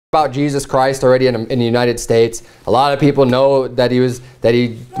about Jesus Christ already in the United States. A lot of people know that he was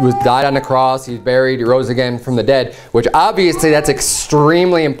died on the cross, he was buried, he rose again from the dead, which obviously that's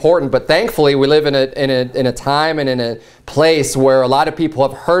extremely important. But thankfully we live in a time and in a place where a lot of people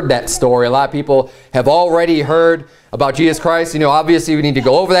have heard that story. A lot of people have already heard about Jesus Christ. You know, obviously we need to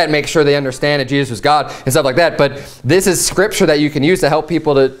go over that and make sure they understand that Jesus was God and stuff like that. But this is scripture that you can use to help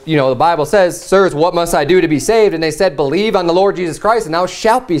people to, you know, the Bible says, "Sirs, what must I do to be saved?" And they said, "Believe on the Lord Jesus Christ, and thou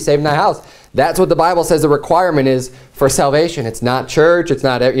shalt be saved in thy house." That's what the Bible says the requirement is for salvation. It's not church. It's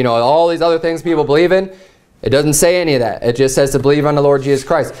not, you know, all these other things people believe in. It doesn't say any of that. It just says to believe on the Lord Jesus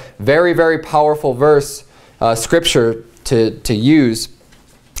Christ. Very, very powerful verse, scripture to use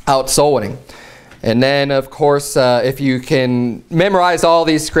out soul winning. And then, of course, if you can memorize all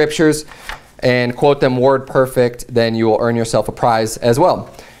these scriptures and quote them word perfect, then you will earn yourself a prize as well.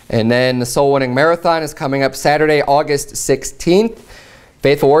 And then the Soul Winning Marathon is coming up Saturday, August 16th.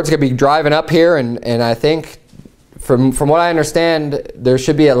 Faithful Word's going to be driving up here, and I think, from what I understand, there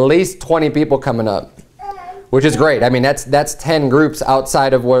should be at least 20 people coming up, which is great. I mean, that's 10 groups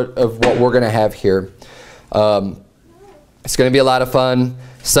outside of what we're going to have here. It's going to be a lot of fun.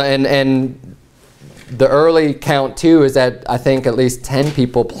 So, and the early count, too, is that I think at least 10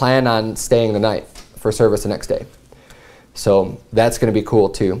 people plan on staying the night for service the next day. So that's going to be cool,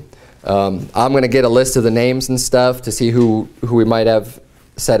 too. I'm going to get a list of the names and stuff to see who we might have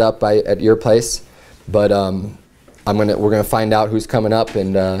set up at your place. But we're going to find out who's coming up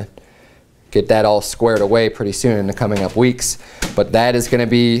and get that all squared away pretty soon in the coming up weeks. But that is going to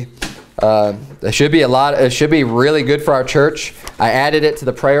be, it should be really good for our church. I added it to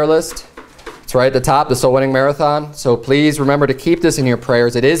the prayer list. It's right at the top, the Soul Winning Marathon. So please remember to keep this in your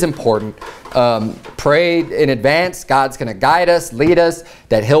prayers. It is important. Pray in advance. God's going to guide us, lead us,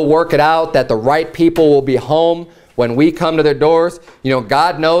 that He'll work it out, that the right people will be home when we come to their doors. You know,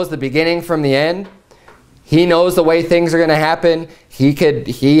 God knows the beginning from the end. He knows the way things are going to happen.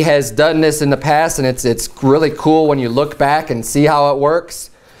 He has done this in the past, and it's really cool when you look back and see how it works.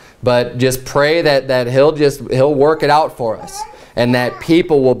 But just pray that He'll work it out for us, and that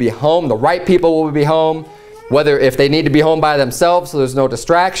people will be home, the right people will be home, whether if they need to be home by themselves so there's no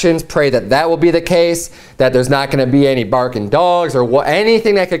distractions, pray that will be the case, that there's not going to be any barking dogs or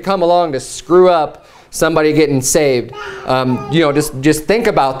anything that could come along to screw up somebody getting saved. You know, just think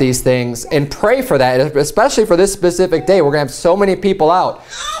about these things and pray for that, especially for this specific day. We're going to have so many people out.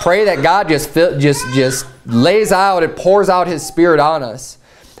 Pray that God just lays out and pours out His Spirit on us,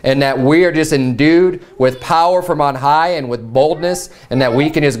 and that we are just endued with power from on high and with boldness, and that we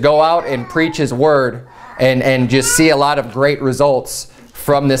can just go out and preach His Word and just see a lot of great results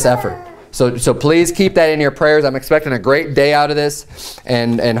from this effort. So please keep that in your prayers. I'm expecting a great day out of this,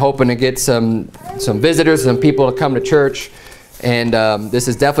 and hoping to get some visitors, some people to come to church. And this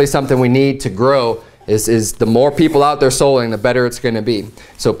is definitely something we need to grow. Is the more people out there souling, the better it's going to be.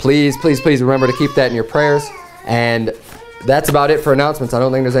 So please, please, please remember to keep that in your prayers. And that's about it for announcements. I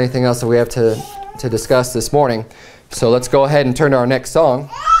don't think there's anything else that we have to discuss this morning. So let's go ahead and turn to our next song.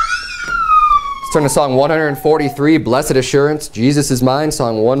 Let's turn to song 143, Blessed Assurance, Jesus is Mine,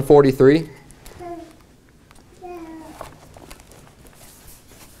 song 143.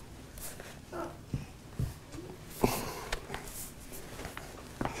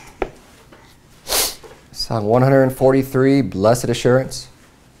 Song 143, Blessed Assurance.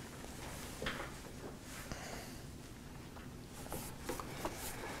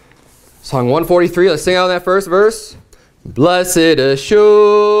 Song 143, let's sing out that first verse. Blessed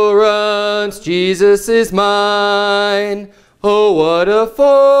assurance, Jesus is mine. Oh, what a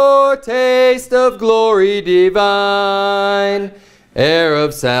foretaste of glory divine. Heir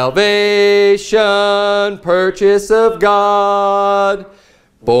of salvation, purchase of God.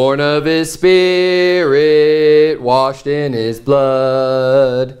 Born of His Spirit, washed in His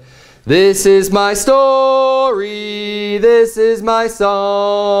blood. This is my story, this is my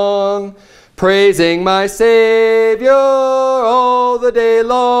song, praising my Savior all the day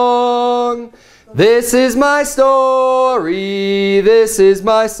long. This is my story, this is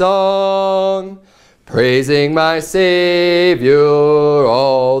my song, praising my Savior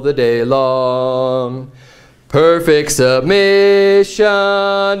all the day long. Perfect submission,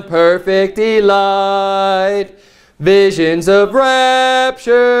 perfect delight, visions of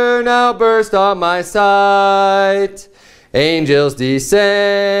rapture now burst on my sight. Angels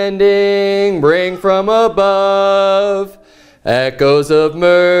descending bring from above echoes of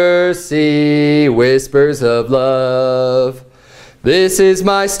mercy, whispers of love. This is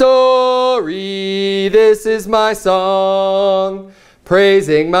my story, this is my song,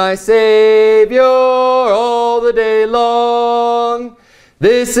 praising my Savior all the day long.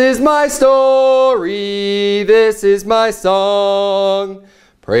 This is my story, this is my song,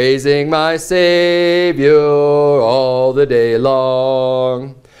 praising my Savior all the day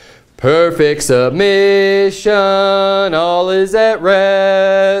long. Perfect submission, all is at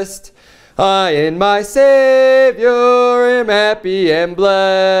rest. I in my Savior am happy and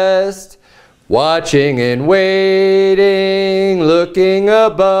blessed. Watching and waiting, looking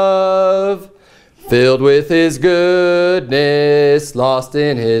above, filled with His goodness, lost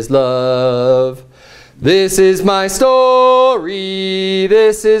in His love. This is my story,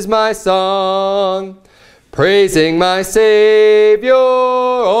 this is my song, praising my Savior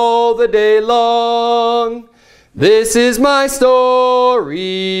all the day long. This is my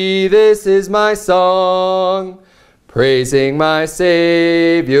story, this is my song, praising my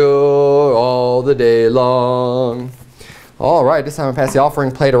Savior all the day long. All right, this time I'm going to pass the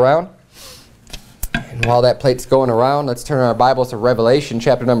offering plate around. And while that plate's going around, let's turn our Bibles to Revelation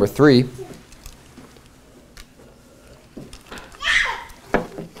chapter number 3.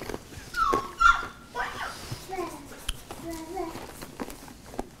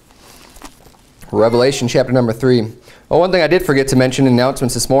 Revelation chapter number 3. Oh, one thing I did forget to mention in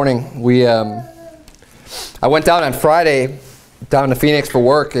announcements this morning, I went down on Friday down to Phoenix for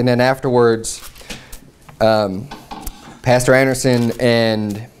work, and then afterwards Pastor Anderson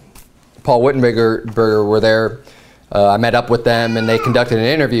and Paul Wittenberger were there. I met up with them, and they conducted an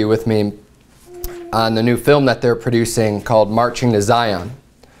interview with me on the new film that they're producing called Marching to Zion.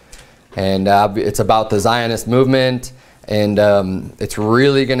 And it's about the Zionist movement, and it's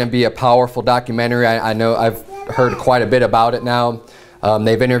really going to be a powerful documentary. I know I've heard quite a bit about it now.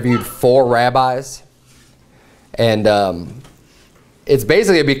 They've interviewed 4 rabbis, and it's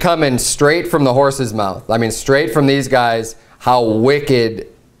basically becoming straight from the horse's mouth. I mean, straight from these guys, how wicked,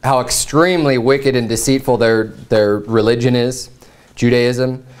 how extremely wicked and deceitful their religion is,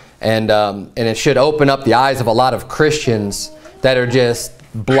 Judaism, and it should open up the eyes of a lot of Christians that are just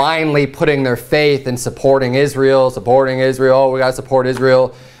blindly putting their faith in supporting Israel. Oh, we got to support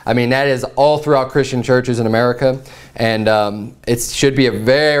Israel. I mean, that is all throughout Christian churches in America, and it should be a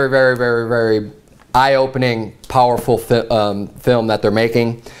very, very, very, very eye-opening, powerful film that they're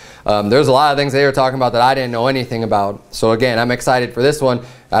making. There's a lot of things they were talking about that I didn't know anything about. So again, I'm excited for this one.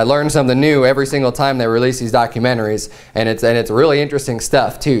 I learn something new every single time they release these documentaries, and it's really interesting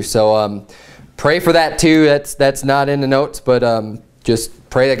stuff too. So pray for that too. That's not in the notes, but just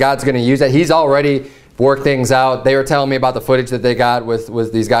pray that God's going to use that. He's already worked things out. They were telling me about the footage that they got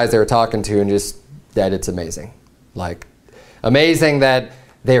with these guys they were talking to, and just that it's amazing. Like, amazing that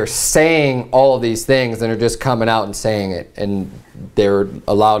they're saying all of these things and are just coming out and saying it, and they're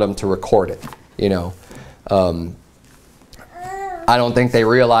allowed them to record it, you know. I don't think they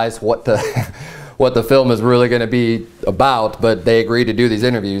realize what the what the film is really going to be about, but they agreed to do these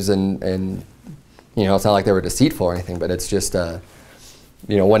interviews, and you know, it's not like they were deceitful or anything, but it's just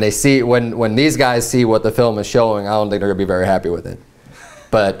you know, when they see when these guys see what the film is showing, I don't think they're going to be very happy with it.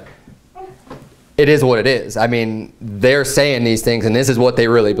 But it is what it is. I mean, they're saying these things, and this is what they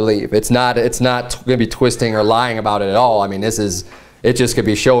really believe. It's not going to be twisting or lying about it at all. I mean, it just could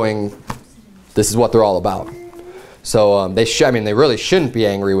be showing this is what they're all about. So I mean, they really shouldn't be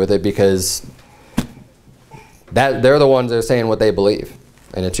angry with it, because they're the ones that are saying what they believe,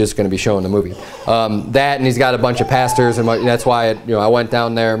 and it's just going to be shown in the movie. That, and he's got a bunch of pastors, and that's why I went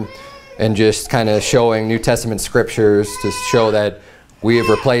down there and just kind of showing New Testament scriptures to show that we have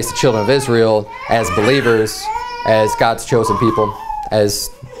replaced the children of Israel as believers, as God's chosen people,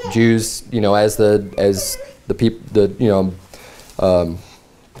 as Jews, you know, as the people, the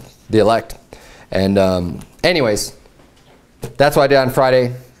elect. And anyways, that's what I did on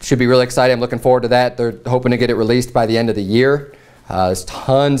Friday. Should be really excited. I'm looking forward to that. They're hoping to get it released by the end of the year. There's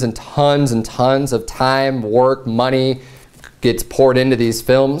tons and tons and tons of time, work, money gets poured into these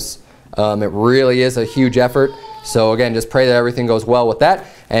films. It really is a huge effort. So again, just pray that everything goes well with that.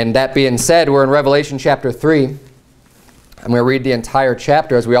 And that being said, we're in Revelation chapter 3. I'm going to read the entire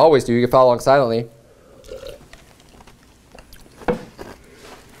chapter, as we always do. You can follow along silently.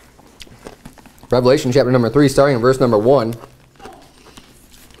 Revelation chapter number 3, starting in verse number 1.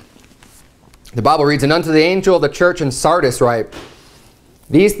 The Bible reads, "And unto the angel of the church in Sardis write,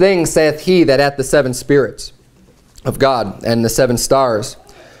 These things saith he that hath the 7 spirits of God and the 7 stars.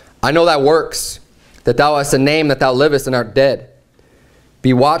 I know thy works, that thou hast a name, that thou livest and art dead.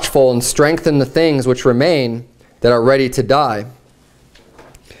 Be watchful and strengthen the things which remain that are ready to die.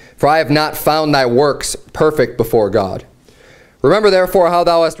 For I have not found thy works perfect before God. Remember therefore how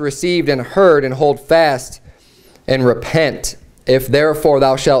thou hast received and heard, and hold fast and repent. If therefore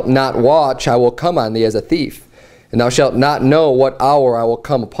thou shalt not watch, I will come on thee as a thief, and thou shalt not know what hour I will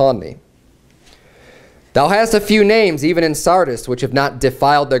come upon thee. Thou hast a few names, even in Sardis, which have not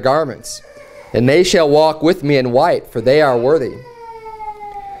defiled their garments, and they shall walk with me in white, for they are worthy.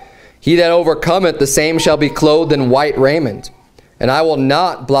 He that overcometh, the same shall be clothed in white raiment. And I will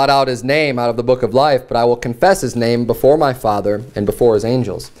not blot out his name out of the book of life, but I will confess his name before my Father and before his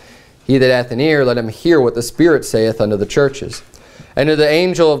angels. He that hath an ear, let him hear what the Spirit saith unto the churches. And to the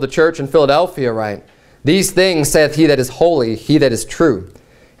angel of the church in Philadelphia write, These things saith he that is holy, he that is true,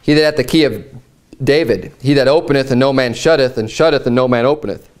 he that hath the key of David, he that openeth and no man shutteth, and shutteth and no man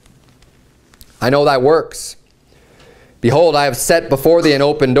openeth. I know thy works. Behold, I have set before thee an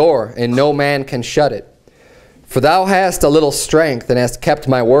open door, and no man can shut it. For thou hast a little strength, and hast kept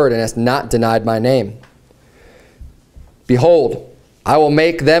my word, and hast not denied my name. Behold, I will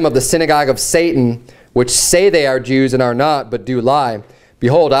make them of the synagogue of Satan, which say they are Jews and are not, but do lie.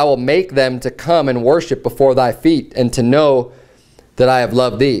 Behold, I will make them to come and worship before thy feet, and to know that I have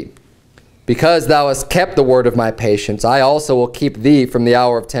loved thee. Because thou hast kept the word of my patience, I also will keep thee from the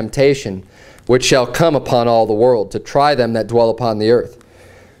hour of temptation, which shall come upon all the world, to try them that dwell upon the earth.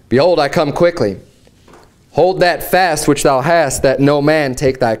 Behold, I come quickly. Hold that fast which thou hast, that no man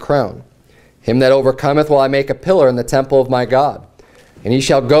take thy crown. Him that overcometh will I make a pillar in the temple of my God, and he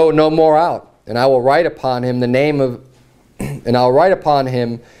shall go no more out. And I will write upon him the name of, and I will write upon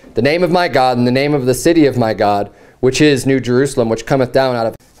him the name of my God, and the name of the city of my God, which is New Jerusalem, which cometh down out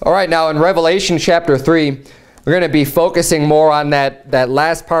of. All right, now in Revelation chapter 3, we're going to be focusing more on that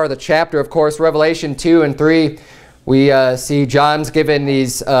last part of the chapter. Of course, Revelation 2 and 3, we see John's given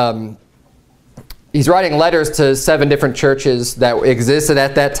these, he's writing letters to 7 different churches that existed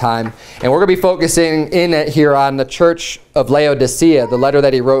at that time. And we're going to be focusing in here on the church of Laodicea, the letter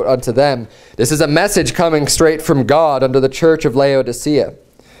that he wrote unto them. This is a message coming straight from God unto the church of Laodicea.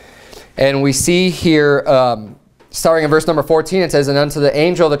 And we see here, starting in verse number 14, it says, And unto the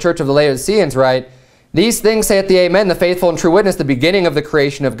angel of the church of the Laodiceans write, These things saith the Amen, the faithful and true witness, the beginning of the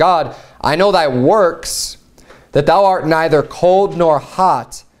creation of God. I know thy works, that thou art neither cold nor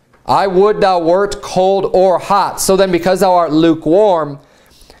hot. I would thou wert cold or hot. So then, because thou art lukewarm,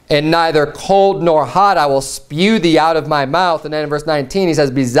 and neither cold nor hot, I will spew thee out of my mouth. And then in verse 19, he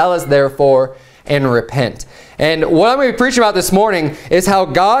says, Be zealous therefore, and repent. And what I'm going to be preaching about this morning is how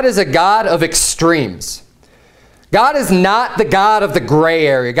God is a God of extremes. God is not the God of the gray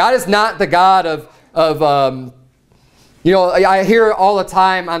area. God is not the God of you know, I hear all the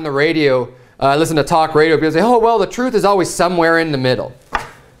time on the radio, I listen to talk radio, people say, oh, well, the truth is always somewhere in the middle.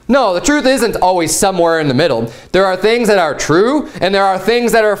 No, the truth isn't always somewhere in the middle. There are things that are true, and there are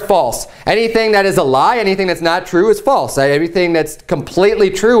things that are false. Anything that is a lie, anything that's not true is false. Everything that's completely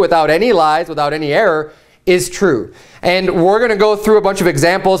true without any lies, without any error, is true. And we're going to go through a bunch of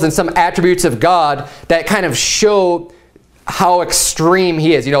examples and some attributes of God that kind of show how extreme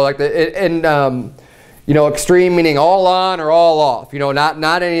he is. You know, like you know, extreme meaning all on or all off. You know,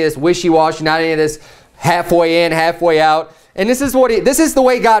 not any of this wishy-washy, not any of this halfway in, halfway out. And this is the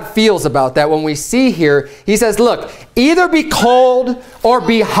way God feels about that. When we see here, he says, look, either be cold or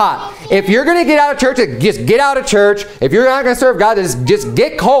be hot. If you're going to get out of church, just get out of church. If you're not going to serve God, just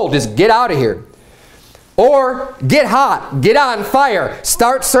get cold. Just get out of here. Or get hot, get on fire,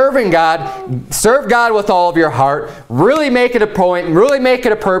 start serving God, serve God with all of your heart, really make it a point, really make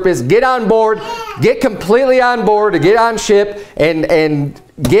it a purpose, get on board, get completely on board, get on ship, and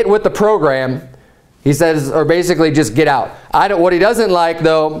get with the program. He says, or basically just get out. What he doesn't like,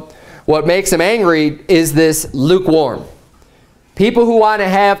 though, what makes him angry is this lukewarm. People who want to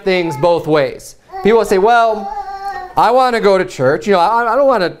have things both ways. People will say, well, I want to go to church. You know, I don't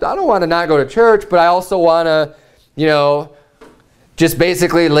want to not go to church, but I also want to, you know, just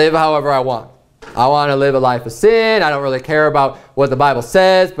basically live however I want. I want to live a life of sin. I don't really care about what the Bible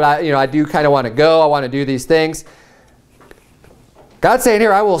says, but I do kind of want to go. I want to do these things. God's saying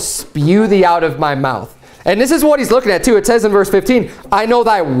here, I will spew thee out of my mouth. And this is what he's looking at too. It says in verse 15, I know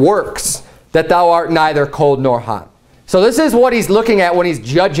thy works, that thou art neither cold nor hot. So this is what he's looking at when he's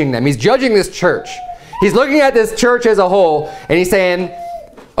judging them. He's judging this church. He's looking at this church as a whole, and he's saying,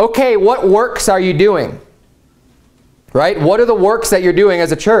 okay, what works are you doing? Right? What are the works that you're doing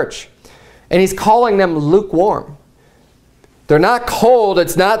as a church? And he's calling them lukewarm. They're not cold.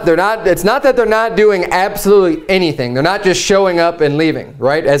 It's not that they're not doing absolutely anything. They're not just showing up and leaving,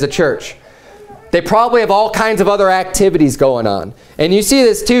 right, as a church. They probably have all kinds of other activities going on. And you see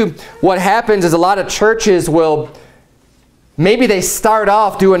this too. What happens is a lot of churches will, maybe they start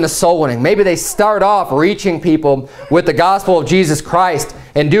off doing the soul winning. Maybe they start off reaching people with the gospel of Jesus Christ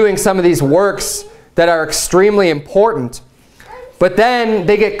and doing some of these works that are extremely important. But then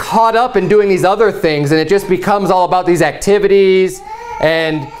they get caught up in doing these other things, and it just becomes all about these activities.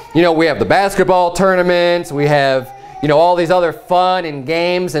 And, you know, we have the basketball tournaments, we have, you know, all these other fun and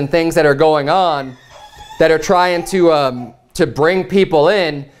games and things that are going on that are trying to bring people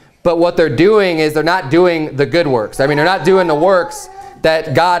in. But what they're doing is they're not doing the good works. I mean, they're not doing the works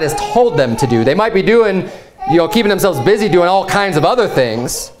that God has told them to do. They might be doing, you know, keeping themselves busy doing all kinds of other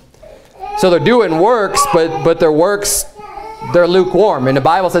things. So they're doing works, but their works, they're lukewarm. And the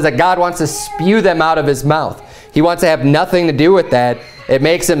Bible says that God wants to spew them out of his mouth. He wants to have nothing to do with that. It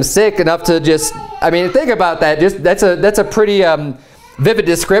makes him sick enough to just, I mean, think about that. Just that's a pretty vivid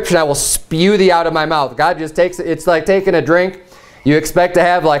description. I will spew thee out of my mouth. God just takes, it's like taking a drink. You expect to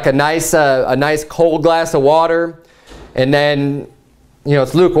have like a nice cold glass of water, and then, you know,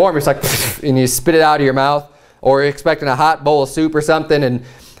 it's lukewarm. It's like, and you spit it out of your mouth. Or you're expecting a hot bowl of soup or something, and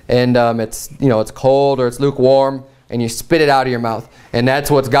it's, you know, it's cold or it's lukewarm, and you spit it out of your mouth. And that's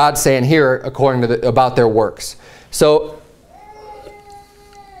what God's saying here, according to about their works. So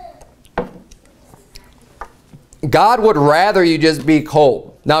God would rather you just be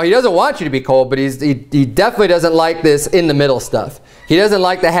cold. Now, he doesn't want you to be cold, but he definitely doesn't like this in the middle stuff. He doesn't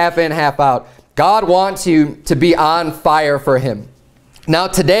like the half in, half out. God wants you to be on fire for him. Now,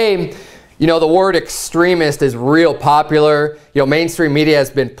 today, you know, the word extremist is real popular. You know, mainstream media has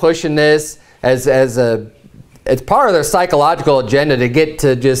been pushing this as it's part of their psychological agenda to get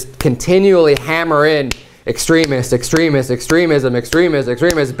to just continually hammer in extremist, extremist, extremism, extremist,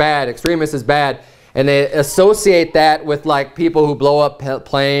 extremist is bad, extremist is bad. And they associate that with like people who blow up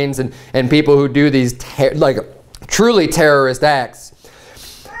planes and people who do these like truly terrorist acts.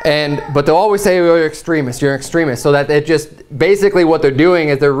 But they'll always say, you're an extremist, you're an extremist. So that it just, basically what they're doing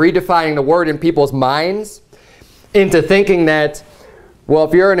is they're redefining the word in people's minds into thinking that, well,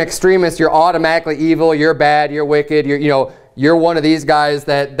 if you're an extremist, you're automatically evil, you're bad, you're wicked, you're one of these guys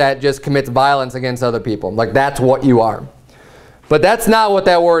that just commits violence against other people. Like, that's what you are. But that's not what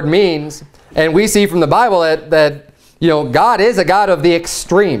that word means. And we see from the Bible that you know, God is a God of the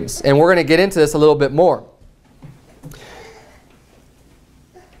extremes. And we're going to get into this a little bit more.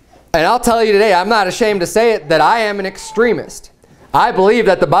 And I'll tell you today, I'm not ashamed to say it, that I am an extremist. I believe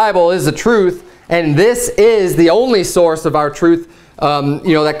that the Bible is the truth, and this is the only source of our truth,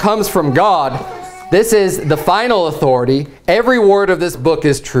 you know, that comes from God. This is the final authority. Every word of this book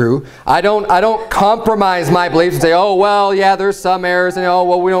is true. I don't compromise my beliefs and say, oh, well, yeah, there's some errors, and oh,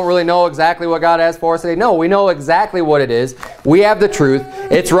 well, we don't really know exactly what God has for us today. No, we know exactly what it is. We have the truth.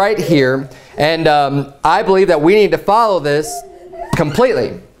 It's right here. And I believe that we need to follow this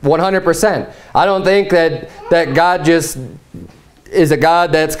completely, 100%. I don't think that God just is a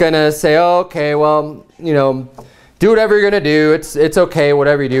God that's going to say, oh, okay, well, you know, do whatever you're going to do. It's okay,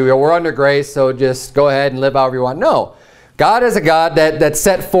 whatever you do. We're under grace, so just go ahead and live however you want. No. God is a God that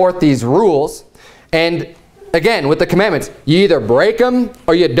set forth these rules. And again, with the commandments, you either break them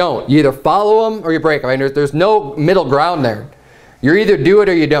or you don't. You either follow them or you break them. I mean, there's no middle ground there. You either do it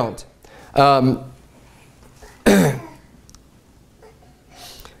or you don't.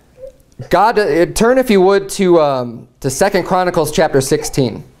 God, turn if you would to 2 Chronicles chapter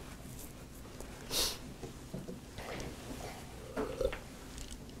 16.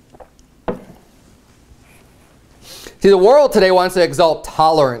 See, the world today wants to exalt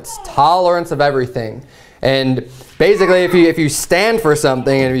tolerance of everything. And basically, if you stand for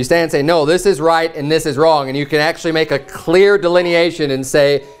something, and if you stand and say, no, this is right and this is wrong, and you can actually make a clear delineation and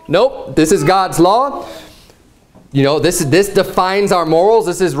say, nope, this is God's law. You know, this defines our morals.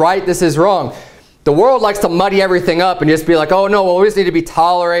 This is right, this is wrong. The world likes to muddy everything up and just be like, oh no, well, we just need to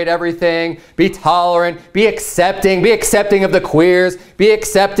tolerate everything, be tolerant, be accepting of the queers, be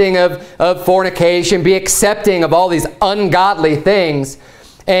accepting of fornication, be accepting of all these ungodly things.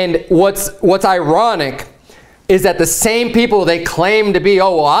 And what's ironic is that the same people they claim to be,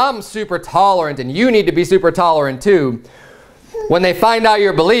 oh, well, I'm super tolerant and you need to be super tolerant too, when they find out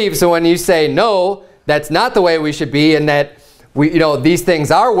your beliefs and when you say, no, that's not the way we should be, and that you know, these things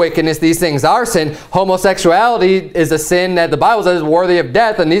are wickedness, these things are sin. Homosexuality is a sin that the Bible says is worthy of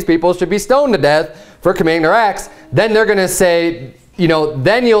death, and these people should be stoned to death for committing their acts. Then they're going to say, you know,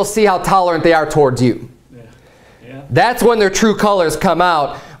 then you'll see how tolerant they are towards you. Yeah. Yeah. That's when their true colors come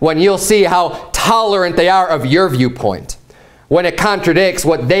out, when you'll see how tolerant they are of your viewpoint. When it contradicts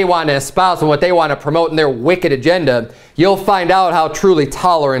what they want to espouse and what they want to promote in their wicked agenda, you'll find out how truly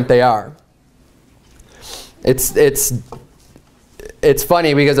tolerant they are. It's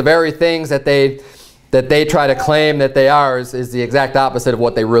funny because the very things that they try to claim that they are is the exact opposite of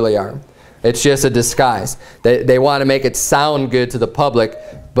what they really are. It's just a disguise. They want to make it sound good to the public,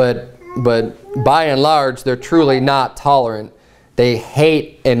 but by and large, they're truly not tolerant. they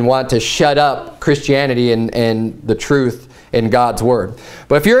hate and want to shut up Christianity and the truth in God's word.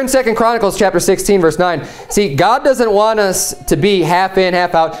 But if you're in 2 Chronicles chapter 16, verse 9, see, God doesn't want us to be half in,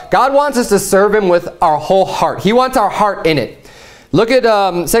 half out. God wants us to serve him with our whole heart. He wants our heart in it. Look at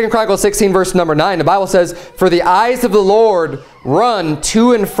 2 Chronicles 16, verse number 9. The Bible says, for the eyes of the Lord run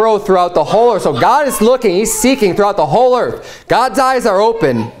to and fro throughout the whole earth. So God is looking, he's seeking throughout the whole earth. God's eyes are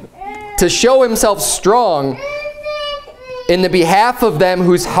open to show himself strong in the behalf of them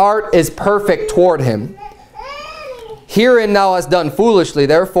whose heart is perfect toward him. Herein thou hast done foolishly,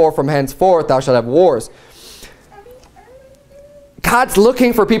 therefore from henceforth thou shalt have wars. God's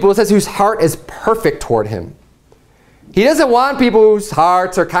looking for people, it says, whose heart is perfect toward him. He doesn't want people whose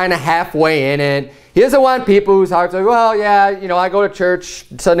hearts are kind of halfway in it. He doesn't want people whose hearts are, well, yeah, you know, I go to church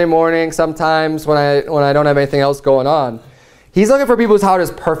Sunday morning sometimes when I don't have anything else going on. He's looking for people whose heart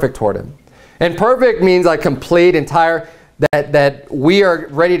is perfect toward him. And perfect means like complete, entire, that we are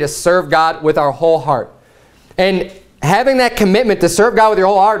ready to serve God with our whole heart. And having that commitment to serve God with your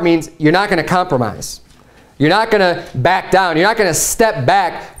whole heart means you're not going to compromise. You're not going to back down. You're not going to step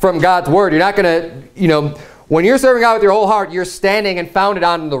back from God's word. You're not going to, you know, when you're serving God with your whole heart, you're standing and founded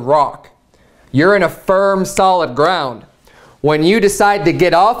on the rock. You're in a firm, solid ground. When you decide to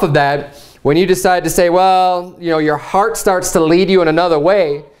get off of that, when you decide to say, well, you know, your heart starts to lead you in another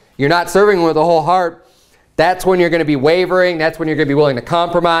way, you're not serving with the whole heart, that's when you're going to be wavering. That's when you're going to be willing to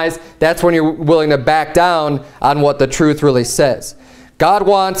compromise. That's when you're willing to back down on what the truth really says. God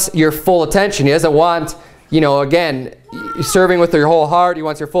wants your full attention. He doesn't want, you know, again, serving with your whole heart. He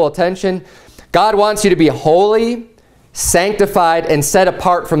wants your full attention. God wants you to be holy, sanctified, and set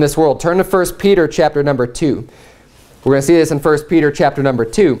apart from this world. Turn to 1 Peter chapter number 2. We're going to see this in 1 Peter chapter number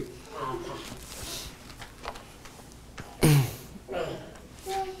 2.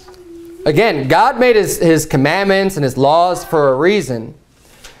 Again, God made his commandments and his laws for a reason.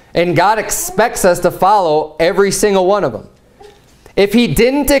 And God expects us to follow every single one of them. If he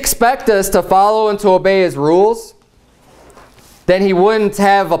didn't expect us to follow and to obey his rules, then he wouldn't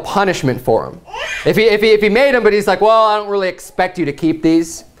have a punishment for them. If he made them, but he's like, well, I don't really expect you to keep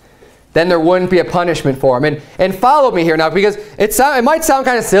these, then there wouldn't be a punishment for them. And follow me here now, because it might sound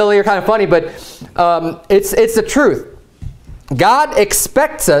kind of silly or kind of funny, but it's the truth. God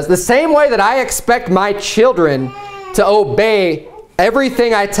expects us the same way that I expect my children to obey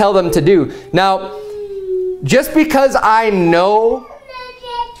everything I tell them to do. Now, just because I know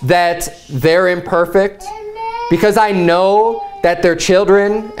that they're imperfect, because I know that they're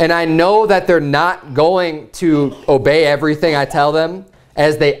children, and I know that they're not going to obey everything I tell them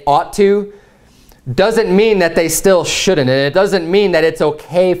as they ought to, doesn't mean that they still shouldn't. And it doesn't mean that it's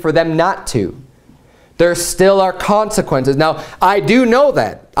okay for them not to. There still are consequences. Now, I do know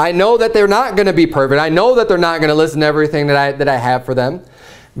that. I know that they're not going to be perfect. I know that they're not going to listen to everything that I have for them.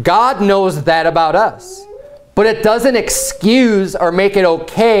 God knows that about us. But it doesn't excuse or make it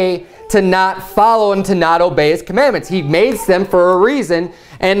okay to not follow and to not obey his commandments. He made them for a reason,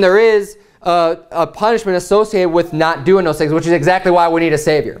 and there is a punishment associated with not doing those things, which is exactly why we need a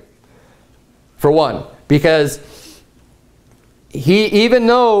Savior. For one, because even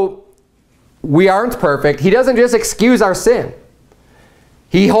though we aren't perfect, he doesn't just excuse our sin.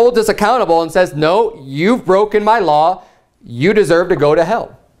 He holds us accountable and says, no, you've broken my law. You deserve to go to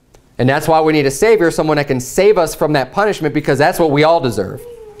hell. And that's why we need a Savior, someone that can save us from that punishment, because that's what we all deserve.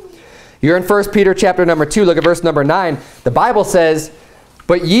 You're in 1 Peter chapter number 2. Look at verse number 9. The Bible says,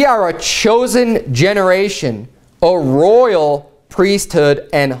 but ye are a chosen generation, a royal priesthood,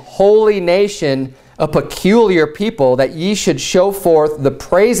 and holy nation, a peculiar people, that ye should show forth the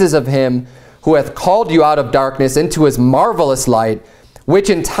praises of him who hath called you out of darkness into his marvelous light, which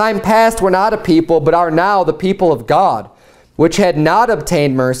in time past were not a people, but are now the people of God, which had not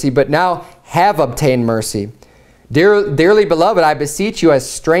obtained mercy, but now have obtained mercy. Dearly beloved, I beseech you as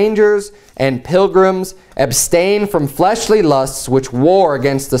strangers and pilgrims, abstain from fleshly lusts which war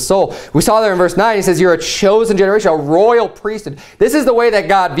against the soul. We saw there in verse 9, he says, you're a chosen generation, a royal priesthood. This is the way that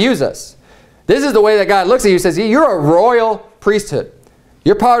God views us. This is the way that God looks at you. He says, you're a royal priesthood.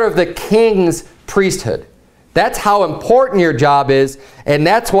 You're part of the king's priesthood. That's how important your job is, and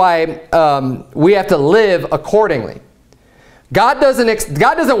that's why we have to live accordingly. God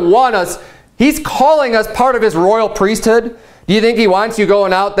doesn't want us. He's calling us part of his royal priesthood. Do you think he wants you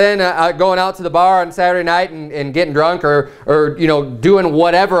going out to the bar on Saturday night and getting drunk, or you know, doing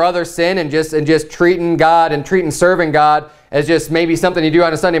whatever other sin, and just treating God and serving God as just maybe something you do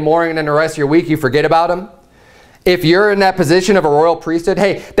on a Sunday morning, and then the rest of your week you forget about him? If you're in that position of a royal priesthood,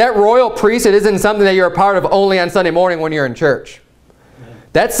 hey, that royal priesthood isn't something that you're a part of only on Sunday morning when you're in church.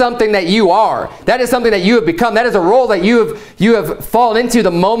 That's something that you are. That is something that you have become. That is a role that you have fallen into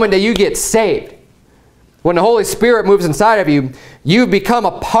the moment that you get saved. When the Holy Spirit moves inside of you, you've become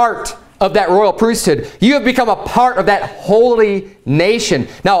a part of that royal priesthood. You have become a part of that holy nation.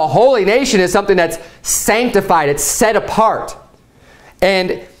 Now, a holy nation is something that's sanctified. It's set apart.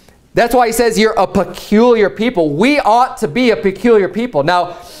 And that's why he says you're a peculiar people. We ought to be a peculiar people.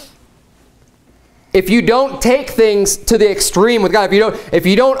 Now, if you don't take things to the extreme with God, if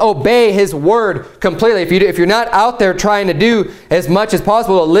you don't obey his word completely, if you're not out there trying to do as much as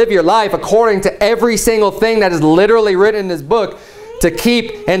possible to live your life according to every single thing that is literally written in this book to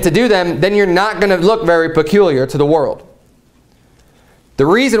keep and to do them, then you're not going to look very peculiar to the world. The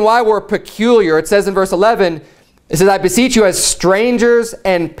reason why we're peculiar, it says in verse 11, it says, I beseech you as strangers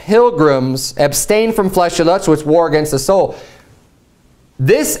and pilgrims, abstain from fleshly lusts which war against the soul.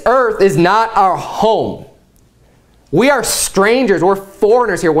 This earth is not our home. We are strangers. We're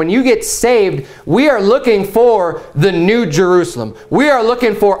foreigners here. When you get saved, we are looking for the New Jerusalem. We are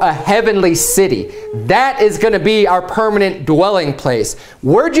looking for a heavenly city. That is going to be our permanent dwelling place.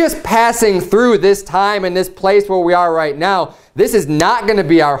 We're just passing through this time and this place where we are right now. This is not going to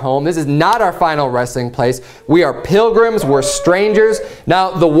be our home. This is not our final resting place. We are pilgrims. We're strangers. Now,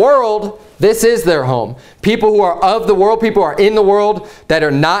 the world, this is their home. People who are of the world, people who are in the world, that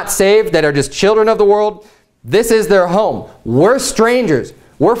are not saved, that are just children of the world, this is their home. We're strangers.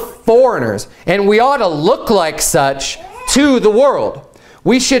 We're foreigners. And we ought to look like such to the world.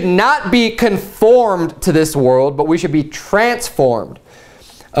 We should not be conformed to this world, but we should be transformed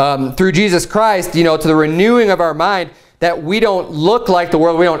through Jesus Christ, to the renewing of our mind, that we don't look like the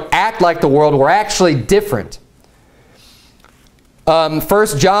world, we don't act like the world, we're actually different. 1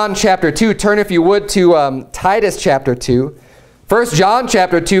 John chapter 2, turn if you would to Titus chapter 2. 1 John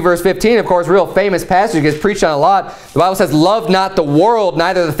chapter 2 verse 15, of course, real famous passage, gets preached on a lot. The Bible says, love not the world,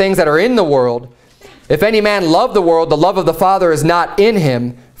 neither the things that are in the world. If any man love the world, the love of the Father is not in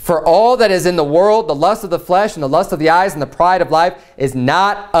him. For all that is in the world, the lust of the flesh and the lust of the eyes and the pride of life, is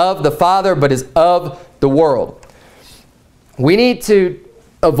not of the Father, but is of the world. We need to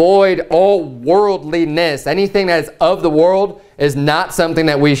avoid all worldliness. Anything that is of the world is not something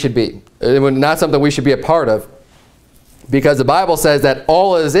that we should be. Not something we should be a part of. Because the Bible says that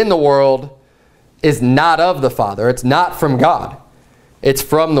all that is in the world is not of the Father. It's not from God. It's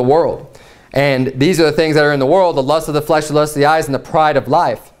from the world. And these are the things that are in the world, the lust of the flesh, the lust of the eyes, and the pride of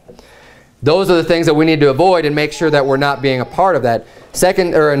life. Those are the things that we need to avoid and make sure that we're not being a part of that.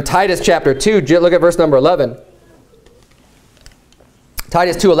 In Titus chapter 2, look at verse number 11.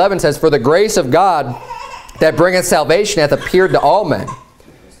 Titus 2:11 says, for the grace of God that bringeth salvation hath appeared to all men,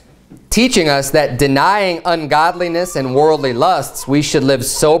 teaching us that denying ungodliness and worldly lusts, we should live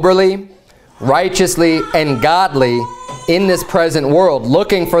soberly, righteously, and godly in this present world,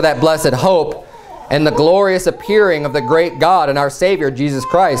 looking for that blessed hope and the glorious appearing of the great God and our Savior, Jesus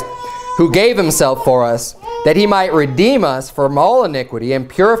Christ, who gave himself for us, that he might redeem us from all iniquity and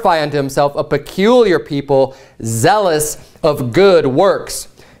purify unto himself a peculiar people, zealous of good works.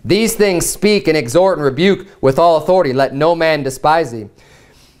 These things speak and exhort and rebuke with all authority. Let no man despise thee.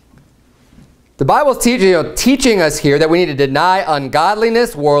 The Bible is teaching us here that we need to deny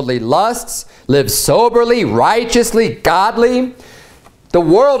ungodliness, worldly lusts, live soberly, righteously, godly. The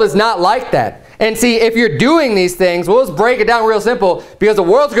world is not like that. And see, if you're doing these things, we'll just break it down real simple, because the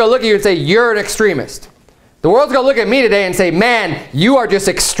world's going to look at you and say, you're an extremist. The world's going to look at me today and say, man, you are just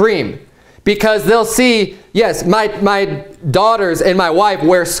extreme. Because they'll see, yes, my daughters and my wife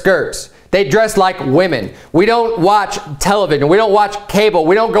wear skirts. They dress like women. We don't watch television. We don't watch cable.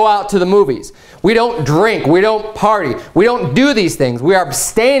 We don't go out to the movies. We don't drink. We don't party. We don't do these things. We are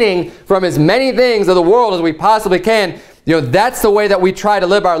abstaining from as many things of the world as we possibly can. That's the way that we try to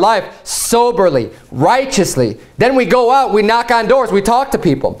live our life, soberly, righteously. Then we go out, we knock on doors, we talk to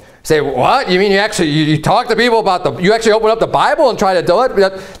people. Say, what? You mean you talk to people about you actually open up the Bible and try to do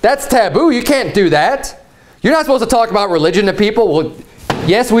it? That's taboo. You can't do that. You're not supposed to talk about religion to people. Well,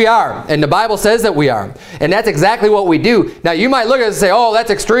 yes, we are. And the Bible says that we are. And that's exactly what we do. Now, you might look at it and say, oh, that's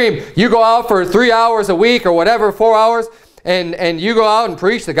extreme. You go out for 3 hours a week or whatever, 4 hours, and you go out and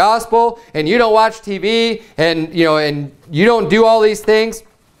preach the gospel, and you don't watch TV, and you don't do all these things.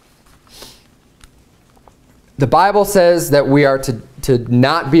 The Bible says that we are to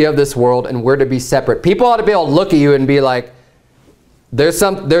not be of this world, and we're to be separate. People ought to be able to look at you and be like, there's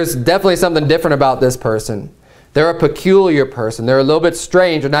definitely something different about this person. They're a peculiar person. They're a little bit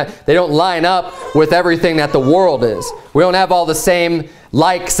strange. They don't line up with everything that the world is. We don't have all the same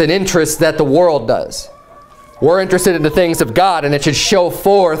likes and interests that the world does. We're interested in the things of God, and it should show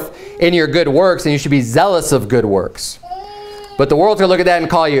forth in your good works, and you should be zealous of good works. But the world's going to look at that and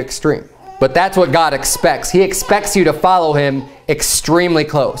call you extreme. But that's what God expects. He expects you to follow him extremely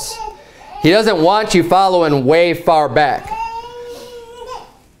close. He doesn't want you following way far back.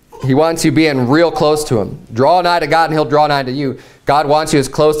 He wants you being real close to him. Draw nigh to God and he'll draw nigh to you. God wants you as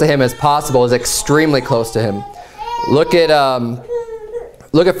close to him as possible, as extremely close to him. Look at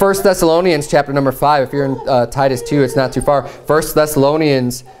 1 Thessalonians chapter number 5. If you're in Titus 2, it's not too far. 1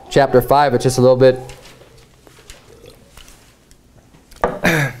 Thessalonians chapter 5, it's just a little bit.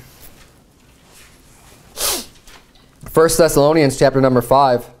 1 Thessalonians chapter number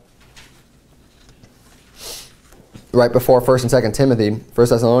 5, right before 1 and 2 Timothy, 1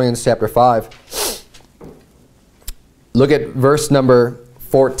 Thessalonians chapter 5. Look at verse number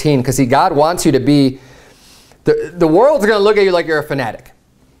 14, because see, God wants you to be, the world's going to look at you like you're a fanatic.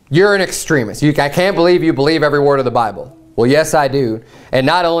 You're an extremist. I can't believe you believe every word of the Bible. Well, yes, I do. And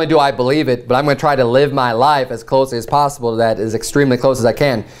not only do I believe it, but I'm going to try to live my life as closely as possible to that, as extremely close as I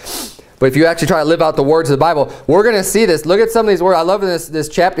can. But if you actually try to live out the words of the Bible, we're going to see this. Look at some of these words. I love this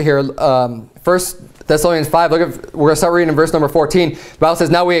chapter here. 1 Thessalonians 5. We're going to start reading in verse number 14. The Bible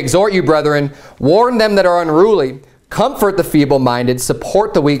says, "Now we exhort you, brethren, warn them that are unruly, comfort the feeble-minded,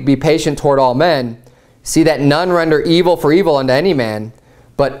 support the weak, be patient toward all men. See that none render evil for evil unto any man,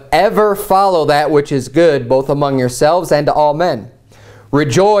 but ever follow that which is good, both among yourselves and to all men.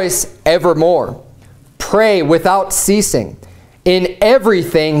 Rejoice evermore. Pray without ceasing. In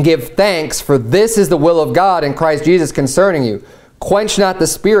everything give thanks, for this is the will of God in Christ Jesus concerning you. Quench not the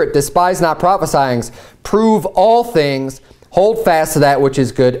spirit, despise not prophesying. Prove all things, hold fast to that which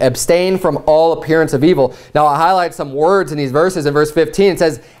is good, abstain from all appearance of evil." Now I highlight some words in these verses. In verse 15 it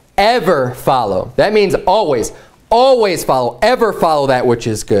says, ever follow. That means always. Always follow. Ever follow that which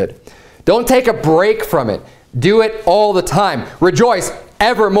is good. Don't take a break from it. Do it all the time. Rejoice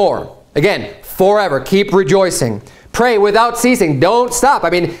evermore. Again, forever. Keep rejoicing. Pray without ceasing. Don't stop. I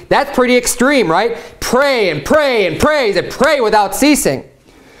mean, that's pretty extreme, right? Pray and pray and praise and pray without ceasing.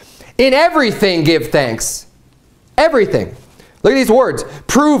 In everything give thanks. Everything. Look at these words.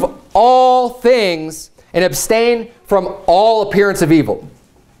 Prove all things and abstain from all appearance of evil.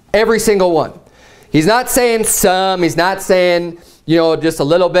 Every single one. He's not saying some. He's not saying, you know, just a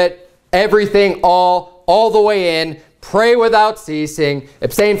little bit. Everything, all the way in. Pray without ceasing.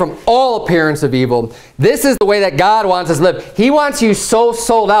 Abstain from all appearance of evil. This is the way that God wants us to live. He wants you so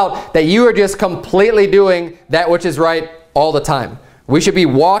sold out that you are just completely doing that which is right all the time. We should be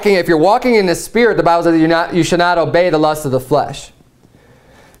walking. If you're walking in the Spirit, the Bible says you should not obey the lust of the flesh.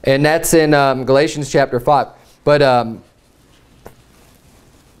 And that's in Galatians chapter 5. But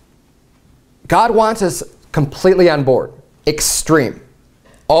God wants us completely on board. Extreme.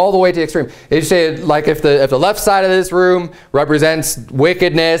 All the way to extreme. They say, like, if the left side of this room represents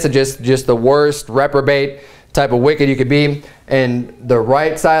wickedness and just the worst reprobate type of wicked you could be, and the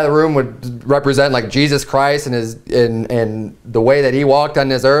right side of the room would represent like Jesus Christ and the way that he walked on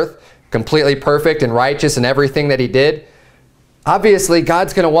this earth, completely perfect and righteous in everything that he did. Obviously,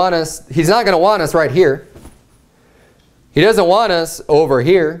 God's going to want us. He's not going to want us right here. He doesn't want us over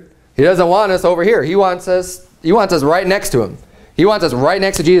here. He doesn't want us over here. He wants us right next to him. He wants us right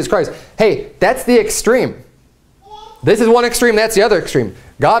next to Jesus Christ. Hey, that's the extreme. This is one extreme, that's the other extreme.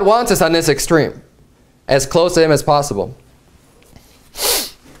 God wants us on this extreme, as close to him as possible.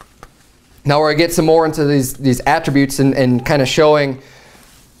 Now we're going to get some more into these attributes and kind of showing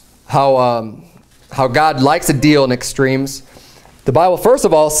how God likes to deal in extremes. The Bible, first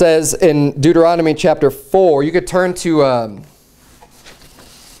of all, says in Deuteronomy chapter 4, you could turn to...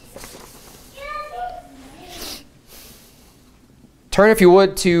 Turn, if you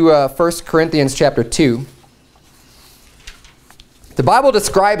would, to 1 Corinthians chapter 2. The Bible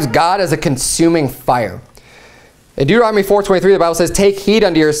describes God as a consuming fire. In Deuteronomy 4:23, the Bible says, "Take heed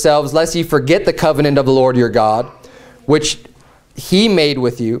unto yourselves, lest ye forget the covenant of the Lord your God, which he made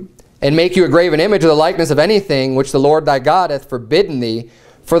with you, and make you a graven image of the likeness of anything which the Lord thy God hath forbidden thee.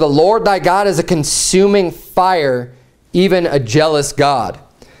 For the Lord thy God is a consuming fire, even a jealous God."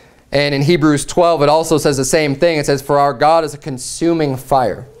 And in Hebrews 12, it also says the same thing. It says, "For our God is a consuming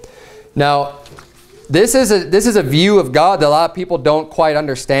fire." Now, this is a view of God that a lot of people don't quite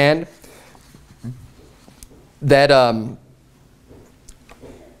understand. That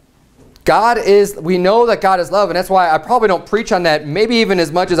God is, we know that God is love, and that's why I probably don't preach on that maybe even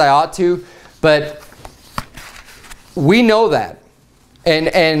as much as I ought to, but we know that.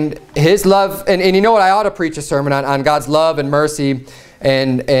 And his love, and you know what, I ought to preach a sermon on God's love and mercy.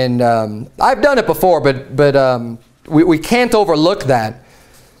 And I've done it before, but we can't overlook that.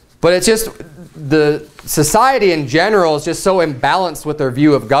 But it's just the society in general is just so imbalanced with their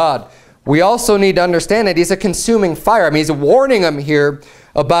view of God. we also need to understand that he's a consuming fire. I mean, he's warning them here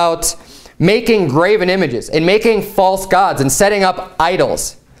about making graven images and making false gods and setting up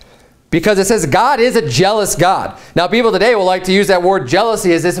idols. Because it says God is a jealous God. Now, people today will like to use that word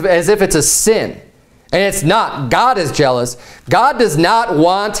jealousy as if it's a sin. And it's not. God is jealous. God does not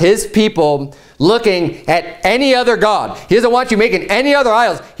want his people looking at any other god. He doesn't want you making any other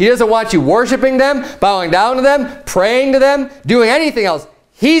idols. He doesn't want you worshiping them, bowing down to them, praying to them, doing anything else.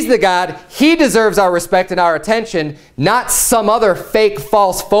 He's the God. He deserves our respect and our attention, not some other fake,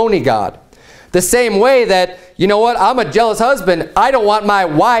 false, phony God. The same way that, you know what, I'm a jealous husband. I don't want my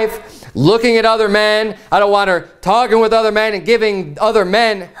wife looking at other men. I don't want her talking with other men and giving other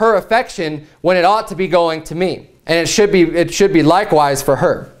men her affection when it ought to be going to me. And it should be likewise for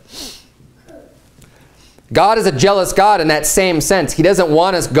her. God is a jealous God in that same sense. He doesn't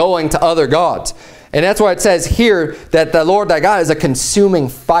want us going to other gods. And that's why it says here that the Lord thy God is a consuming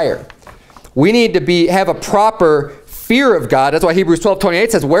fire. We need to have a proper fear of God. That's why Hebrews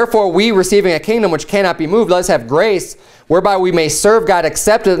 12:28 says, wherefore we, receiving a kingdom which cannot be moved, let us have grace whereby we may serve God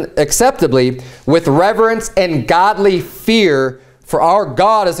acceptably with reverence and godly fear, for our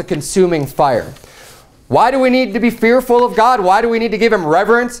God is a consuming fire. Why do we need to be fearful of God? Why do we need to give him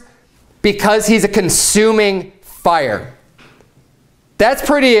reverence? Because he's a consuming fire. That's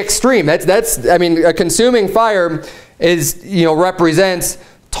pretty extreme. I mean, a consuming fire is, represents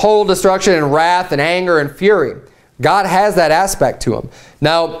total destruction and wrath and anger and fury. God has that aspect to him.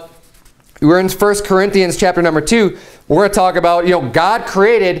 Now, we're in 1 Corinthians chapter number 2. We're going to talk about, God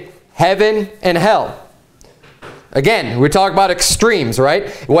created heaven and hell. Again, we talk about extremes, right?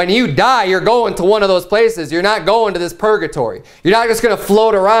 When you die, you're going to one of those places. You're not going to this purgatory. You're not just going to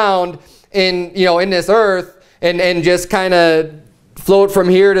float around in this earth and just kind of float from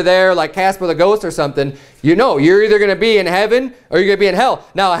here to there like Casper the Ghost or something. You're either going to be in heaven or you're going to be in hell.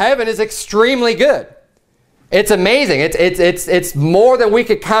 Now, heaven is extremely good. It's amazing. It's more than we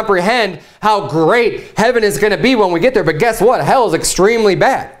could comprehend how great heaven is going to be when we get there. But guess what? Hell is extremely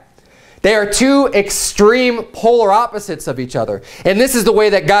bad. They are two extreme polar opposites of each other. And this is the way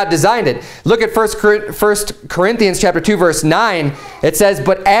that God designed it. Look at 1 Corinthians chapter 2, verse 9. It says,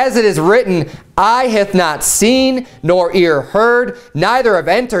 but as it is written, eye hath not seen, nor ear heard, neither have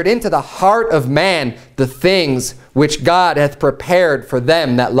entered into the heart of man the things which God hath prepared for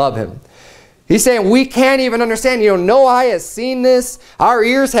them that love him. He's saying we can't even understand. No eye has seen this. Our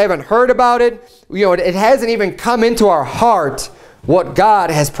ears haven't heard about it. It hasn't even come into our heart what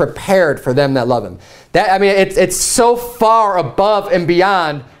God has prepared for them that love him. It's so far above and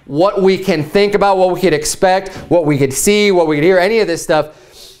beyond what we can think about, what we could expect, what we could see, what we could hear, any of this stuff.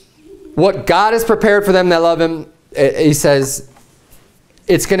 What God has prepared for them that love him, he says,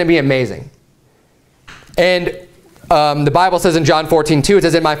 it's going to be amazing. And the Bible says in John 14:2, it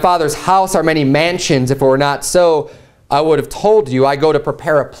says, in my Father's house are many mansions. If it were not so, I would have told you, I go to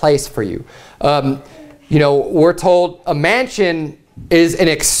prepare a place for you. We're told a mansion is an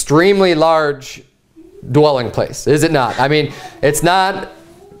extremely large dwelling place, is it not? I mean, it's not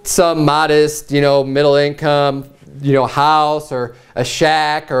some modest, middle income, house or a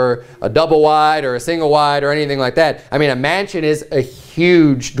shack or a double wide or a single wide or anything like that. I mean, a mansion is a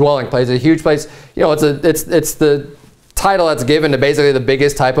huge dwelling place, a huge place. It's the title that's given to basically the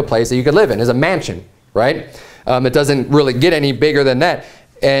biggest type of place that you could live in is a mansion, right? It doesn't really get any bigger than that.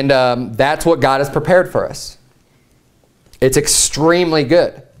 And that's what God has prepared for us. It's extremely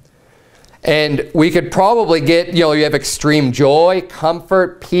good. And we could probably get, you have extreme joy,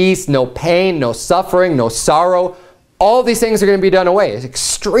 comfort, peace, no pain, no suffering, no sorrow. All these things are going to be done away. It's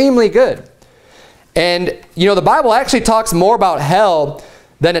extremely good. And, the Bible actually talks more about hell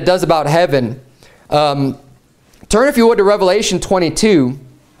than it does about heaven. Turn, if you would, to Revelation 22.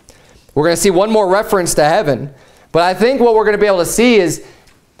 We're going to see one more reference to heaven. But I think what we're going to be able to see is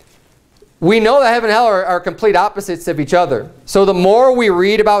we know that heaven and hell are complete opposites of each other. So the more we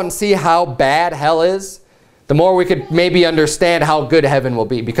read about and see how bad hell is, the more we could maybe understand how good heaven will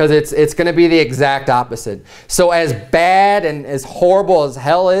be, because it's going to be the exact opposite. So as bad and as horrible as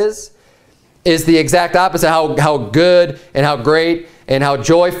hell is the exact opposite how good and how great and how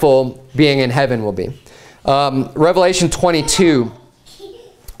joyful being in heaven will be. Revelation 22,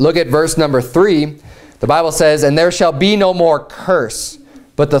 look at verse number 3. The Bible says, and there shall be no more curse,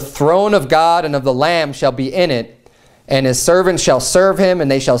 but the throne of God and of the Lamb shall be in it, and his servants shall serve him, and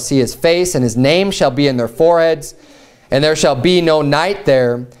they shall see his face, and his name shall be in their foreheads. And there shall be no night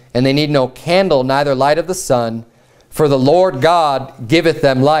there, and they need no candle, neither light of the sun, for the Lord God giveth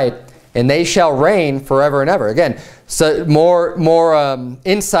them light, and they shall reign forever and ever. Again, so more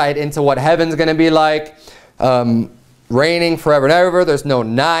insight into what heaven's going to be like, reigning forever and ever. There's no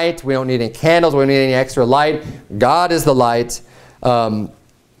night. We don't need any candles. We don't need any extra light. God is the light.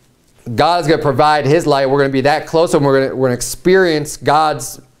 God is going to provide his light. We're going to be that close, and we're going to experience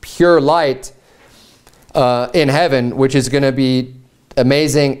God's pure light in heaven, which is going to be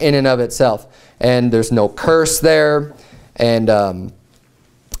amazing in and of itself. And there's no curse there. And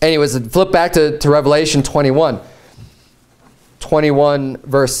anyways, flip back to Revelation 21. 21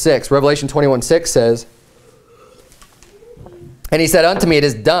 verse 6. Revelation 21:6 says, "And he said unto me, it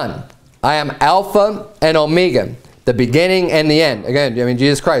is done. I am Alpha and Omega, the beginning and the end." Again, I mean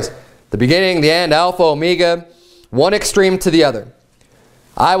Jesus Christ. The beginning, the end, Alpha, Omega, one extreme to the other.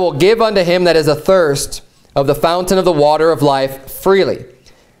 "I will give unto him that is athirst of the fountain of the water of life freely.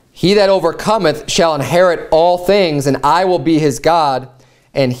 He that overcometh shall inherit all things, and I will be his God,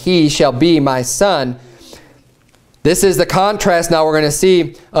 and he shall be my son." This is the contrast now we're going to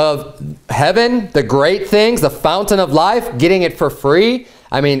see of heaven, the great things, the fountain of life, getting it for free.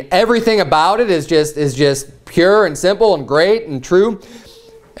 I mean, everything about it is just pure and simple and great and true.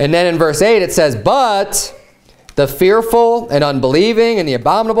 And then in verse 8 it says, "But the fearful and unbelieving and the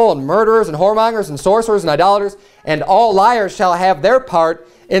abominable and murderers and whoremongers and sorcerers and idolaters and all liars shall have their part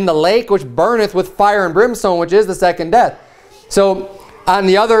in the lake which burneth with fire and brimstone, which is the second death." So on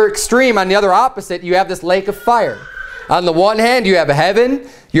the other extreme, on the other opposite, you have this lake of fire. On the one hand, you have heaven.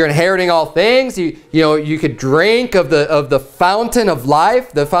 You're inheriting all things. You could drink of the fountain of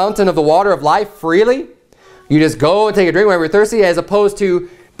life, the fountain of the water of life freely. You just go and take a drink whenever you're thirsty, as opposed to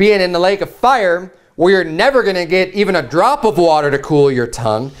being in the lake of fire, where you're never going to get even a drop of water to cool your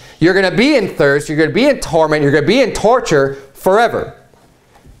tongue. You're going to be in thirst. You're going to be in torment. You're going to be in torture forever.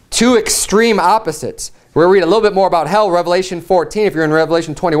 Two extreme opposites. We're going to read a little bit more about hell, Revelation 14. If you're in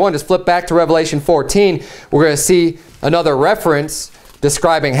Revelation 21, just flip back to Revelation 14. We're going to see another reference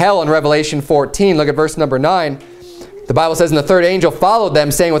describing hell in Revelation 14. Look at verse number 9. The Bible says, "And the third angel followed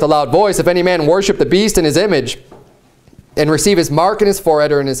them, saying with a loud voice, If any man worship the beast in his image, and receive his mark in his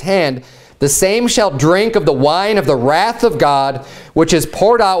forehead or in his hand, the same shall drink of the wine of the wrath of God, which is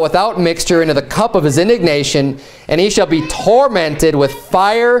poured out without mixture into the cup of his indignation, and he shall be tormented with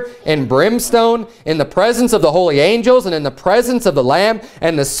fire and brimstone in the presence of the holy angels and in the presence of the Lamb,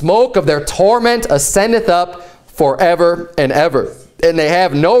 and the smoke of their torment ascendeth up forever and ever. And they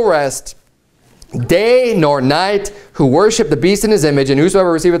have no rest, day nor night, who worship the beast in his image, and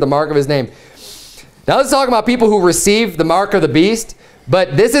whosoever receiveth the mark of his name." Now let's talk about people who receive the mark of the beast.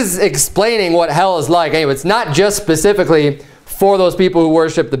 But this is explaining what hell is like. Anyway, it's not just specifically for those people who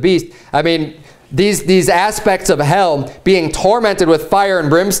worship the beast. I mean, these aspects of hell, being tormented with fire and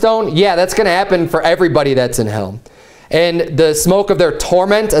brimstone, yeah, that's going to happen for everybody that's in hell. And the smoke of their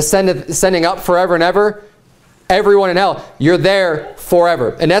torment ascending up forever and ever, everyone in hell, you're there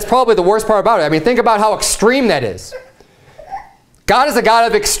forever. And that's probably the worst part about it. I mean, think about how extreme that is. God is a God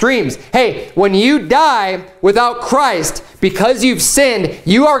of extremes. Hey, when you die without Christ, because you've sinned,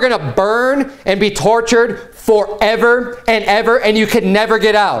 you are going to burn and be tortured forever and ever, and you can never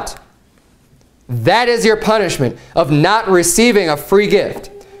get out. That is your punishment of not receiving a free gift,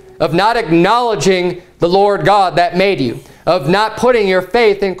 of not acknowledging the Lord God that made you, of not putting your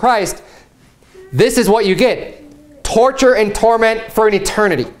faith in Christ. This is what you get. Torture and torment for an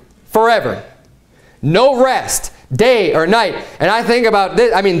eternity, forever. No rest, day or night. And I think about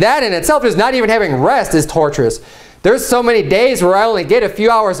this, I mean, that in itself is not even having rest is torturous. There's so many days where I only get a few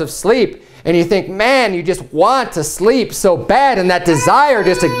hours of sleep, and you think, man, you just want to sleep so bad, and that desire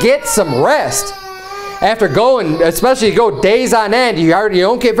just to get some rest. After going, especially you go days on end, you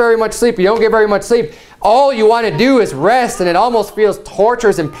don't get very much sleep, you don't get very much sleep. All you want to do is rest, and it almost feels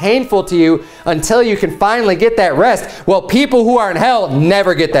torturous and painful to you until you can finally get that rest. Well, people who are in hell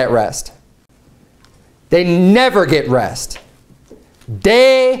never get that rest. They never get rest.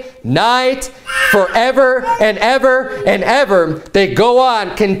 Day, night, forever and ever and ever, they go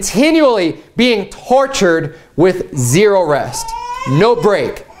on continually being tortured with zero rest. No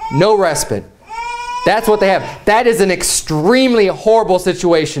break, no respite. That's what they have. That is an extremely horrible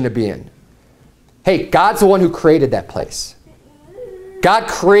situation to be in. Hey, God's the one who created that place. God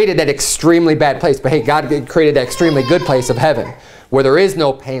created that extremely bad place, but hey, God created that extremely good place of heaven, where there is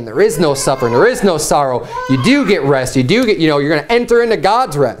no pain, there is no suffering, there is no sorrow. You do get rest. You do get, you're going to enter into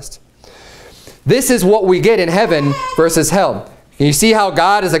God's rest. This is what we get in heaven versus hell. Can you see how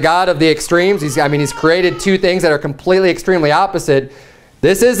God is a God of the extremes? He's created two things that are completely extremely opposite.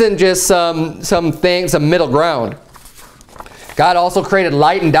 This isn't just some middle ground. God also created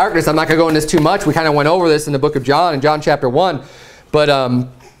light and darkness. I'm not going to go into this too much. We kind of went over this in the book of John, in John chapter 1. But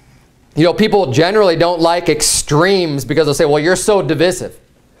people generally don't like extremes because they'll say, well, you're so divisive.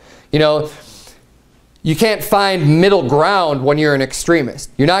 You can't find middle ground when you're an extremist.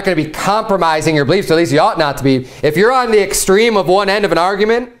 You're not going to be compromising your beliefs, or at least you ought not to be. If you're on the extreme of one end of an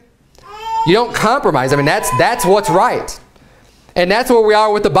argument, you don't compromise. I mean, that's what's right. And that's where we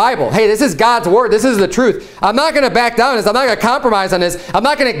are with the Bible. Hey, this is God's word. This is the truth. I'm not going to back down on this. I'm not going to compromise on this. I'm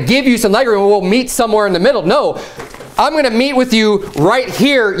not going to give you some leg room and we'll meet somewhere in the middle. No, I'm going to meet with you right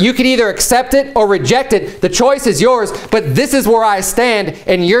here. You can either accept it or reject it. The choice is yours, but this is where I stand,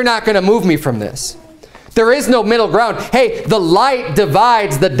 and you're not going to move me from this. There is no middle ground. Hey, the light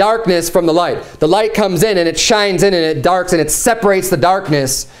divides the darkness from the light. The light comes in and it shines in and it darks and it separates the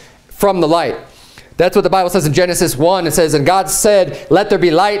darkness from the light. That's what the Bible says in Genesis 1. It says, and God said, let there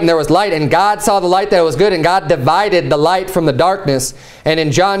be light, and there was light. And God saw the light that it was good, and God divided the light from the darkness. And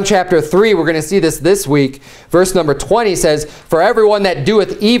in John chapter 3, we're going to see this week. Verse number 20 says, for everyone that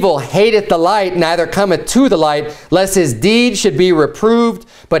doeth evil hateth the light, neither cometh to the light, lest his deeds should be reproved.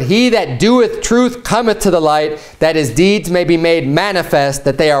 But he that doeth truth cometh to the light, that his deeds may be made manifest,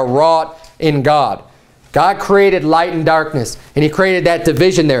 that they are wrought in God. God created light and darkness, and he created that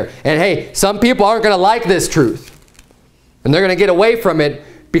division there. And hey, some people aren't going to like this truth, and they're going to get away from it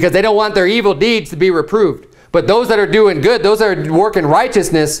because they don't want their evil deeds to be reproved. But those that are doing good, those that are working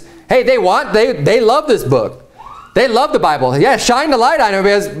righteousness, hey, they love this book. They love the Bible. Yeah, shine the light on it,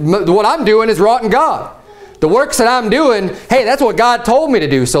 because what I'm doing is wrought in God. The works that I'm doing, hey, that's what God told me to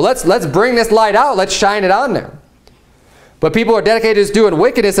do. So let's bring this light out. Let's shine it on there. But people who are dedicated to doing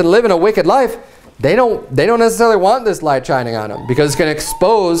wickedness and living a wicked life, they don't necessarily want this light shining on them, because it's going to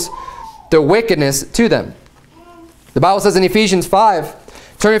expose their wickedness to them. The Bible says in Ephesians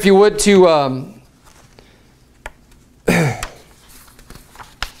 5, turn if you would to, we're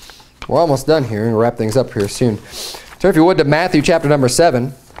almost done here, and we'll wrap things up here soon. Turn if you would to Matthew chapter number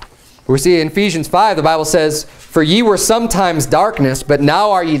 7. We see in Ephesians 5, the Bible says, for ye were sometimes darkness, but now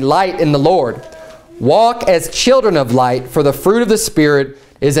are ye light in the Lord. Walk as children of light, for the fruit of the Spirit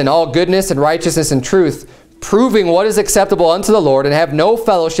is in all goodness and righteousness and truth, proving what is acceptable unto the Lord, and have no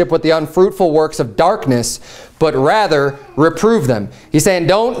fellowship with the unfruitful works of darkness, but rather reprove them. He's saying,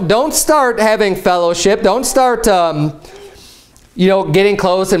 don't start having fellowship. Don't start, getting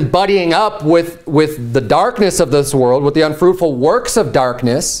close and buddying up with the darkness of this world, with the unfruitful works of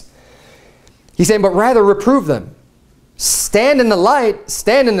darkness. He's saying, but rather reprove them. Stand in the light,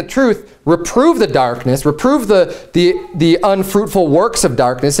 stand in the truth, reprove the darkness, reprove the unfruitful works of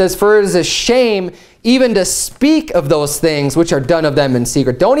darkness. It says, for it is a shame even to speak of those things which are done of them in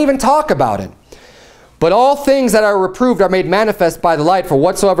secret. Don't even talk about it. But all things that are reproved are made manifest by the light, for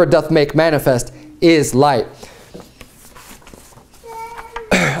whatsoever doth make manifest is light.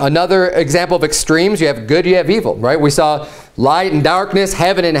 Another example of extremes, you have good, you have evil, right? We saw light and darkness,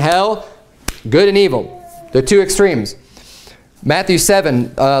 heaven and hell, good and evil. They're two extremes. Matthew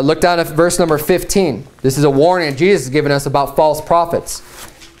 7, look down at verse number 15. This is a warning Jesus has given us about false prophets.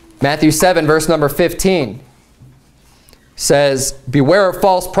 Matthew 7, verse number 15 says, beware of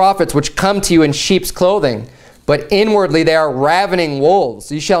false prophets which come to you in sheep's clothing, but inwardly they are ravening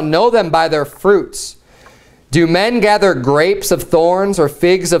wolves. You shall know them by their fruits. Do men gather grapes of thorns or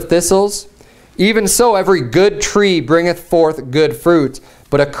figs of thistles? Even so every good tree bringeth forth good fruit,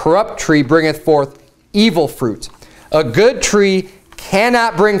 but a corrupt tree bringeth forth evil fruit. A good tree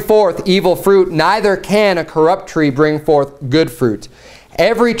cannot bring forth evil fruit, neither can a corrupt tree bring forth good fruit.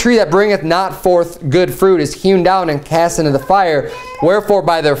 Every tree that bringeth not forth good fruit is hewn down and cast into the fire. Wherefore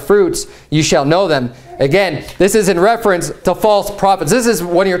by their fruits you shall know them. Again, this is in reference to false prophets. This is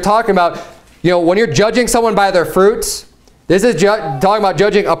when you're talking about, when you're judging someone by their fruits, this is talking about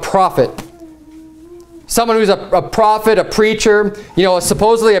judging a prophet. Someone who's a prophet, a preacher,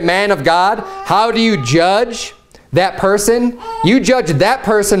 supposedly a man of God. How do you judge that person? You judge that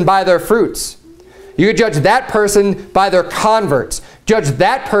person by their fruits. You judge that person by their converts. Judge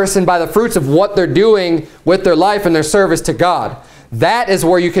that person by the fruits of what they're doing with their life and their service to God. That is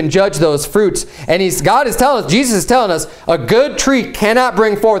where you can judge those fruits. And God is telling us, Jesus is telling us, a good tree cannot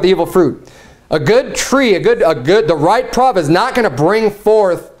bring forth evil fruit. A good tree, the right prophet is not going to bring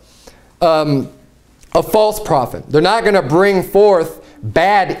forth a false prophet. They're not going to bring forth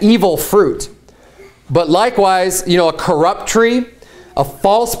bad, evil fruit. But likewise, a corrupt tree, a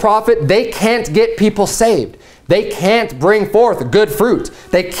false prophet, they can't get people saved. They can't bring forth good fruit.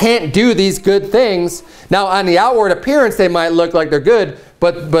 They can't do these good things. Now, on the outward appearance, they might look like they're good,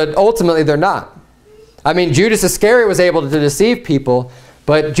 but ultimately they're not. I mean, Judas Iscariot was able to deceive people,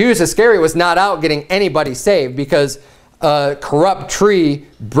 but Judas Iscariot was not out getting anybody saved, because a corrupt tree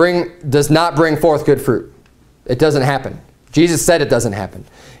does not bring forth good fruit. It doesn't happen. Jesus said it doesn't happen.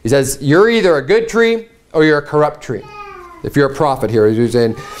 He says, you're either a good tree or you're a corrupt tree. If you're a prophet here, he's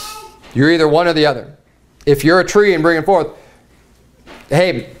saying, you're either one or the other. If you're a tree and bringing forth,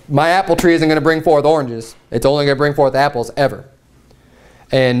 hey, my apple tree isn't going to bring forth oranges. It's only going to bring forth apples ever.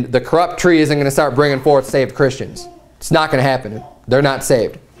 And the corrupt tree isn't going to start bringing forth saved Christians. It's not going to happen. They're not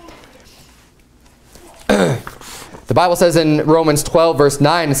saved. The Bible says in Romans 12, verse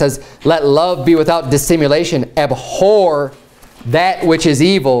 9, it says, let love be without dissimulation. Abhor that which is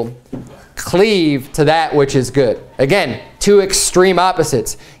evil. Cleave to that which is good. Again, two extreme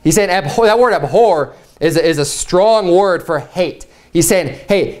opposites. He's saying abhor, that word abhor is a strong word for hate. He's saying,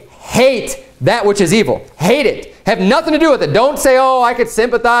 hey, hate that which is evil. Hate it. Have nothing to do with it. Don't say, oh, I could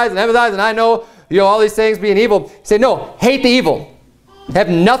sympathize and empathize and I know, all these things being evil. Say, no, hate the evil. Have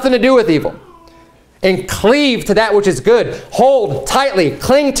nothing to do with evil. And cleave to that which is good. Hold tightly.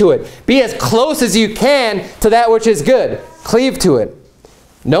 Cling to it. Be as close as you can to that which is good. Cleave to it.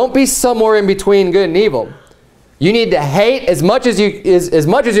 Don't be somewhere in between good and evil. You need to hate as much as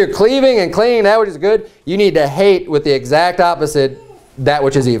you're cleaving and clinging to that which is good. You need to hate with the exact opposite, that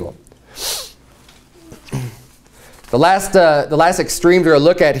which is evil. The last extreme to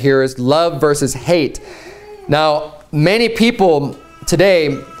look at here is love versus hate. Now, many people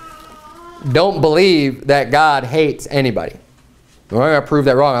today don't believe that God hates anybody. We're going to prove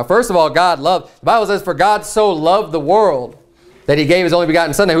that wrong. Now, first of all, God loved. The Bible says, for God so loved the world that he gave his only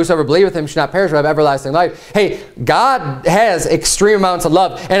begotten Son, that whosoever believeth him should not perish but have everlasting life. Hey, God has extreme amounts of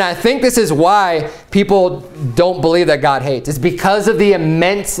love. And I think this is why people don't believe that God hates. It's because of the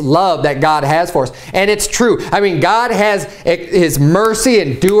immense love that God has for us. And it's true. I mean, God has his mercy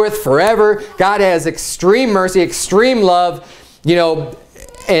endureth forever. God has extreme mercy, extreme love,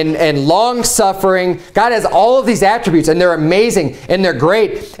 and long-suffering. God has all of these attributes, and they're amazing, and they're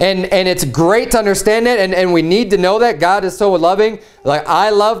great. And it's great to understand that, and we need to know that God is so loving. Like, I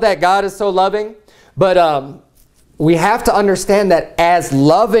love that God is so loving. But we have to understand that as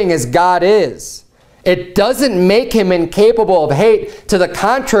loving as God is, it doesn't make him incapable of hate. To the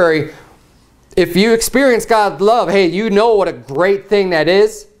contrary, if you experience God's love, hey, you know what a great thing that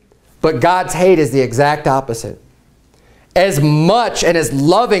is. But God's hate is the exact opposite. As much and as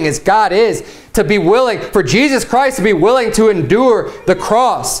loving as God is, to be willing, for Jesus Christ to be willing to endure the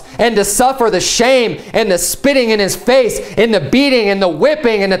cross and to suffer the shame and the spitting in his face and the beating and the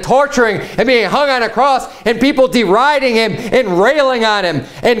whipping and the torturing and being hung on a cross and people deriding him and railing on him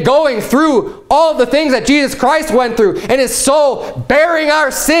and going through all the things that Jesus Christ went through, and his soul bearing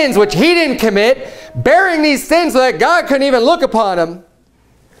our sins, which he didn't commit, bearing these sins so that God couldn't even look upon him.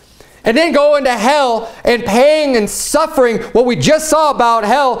 And then going to hell and paying and suffering what we just saw about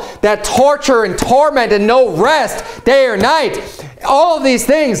hell, that torture and torment and no rest day or night. All of these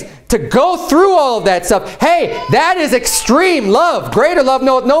things, to go through all of that stuff. Hey, that is extreme love. Greater love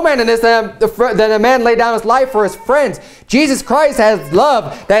knoweth no man in this than a man lay down his life for his friends. Jesus Christ has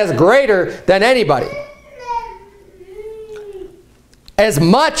love that is greater than anybody. As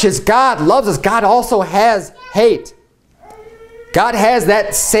much as God loves us, God also has hate. God has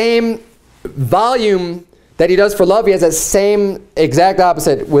that same volume that he does for love. He has that same exact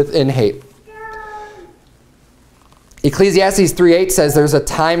opposite within hate. Ecclesiastes 3:8 says there's a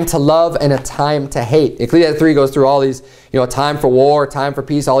time to love and a time to hate. Ecclesiastes 3 goes through all these, a time for war, time for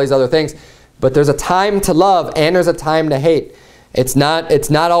peace, all these other things. But there's a time to love and there's a time to hate. It's not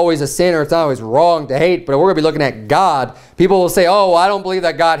always a sin or it's not always wrong to hate, but we're going to be looking at God. People will say, oh, well, I don't believe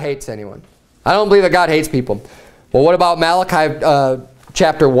that God hates anyone. I don't believe that God hates people. Well, what about Malachi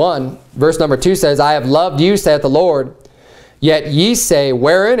chapter 1, verse number 2 says, I have loved you, saith the Lord, yet ye say,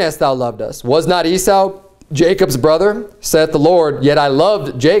 wherein hast thou loved us? Was not Esau Jacob's brother, saith the Lord, yet I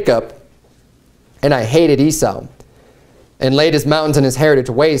loved Jacob, and I hated Esau, and laid his mountains and his heritage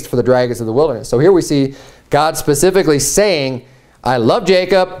waste for the dragons of the wilderness. So here we see God specifically saying, I love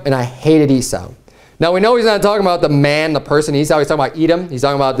Jacob, and I hated Esau. Now we know he's not talking about the man, the person Esau. He's talking about Edom. He's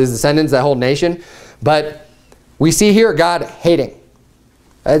talking about his descendants, that whole nation. But we see here God hating.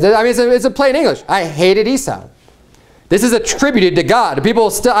 I mean, it's a plain English. I hated Esau. This is attributed to God.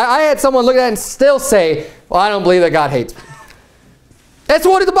 People still, I had someone look at that and still say, well, I don't believe that God hates me. That's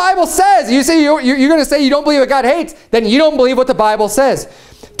what the Bible says. You see, you're going to say you don't believe that God hates, then you don't believe what the Bible says.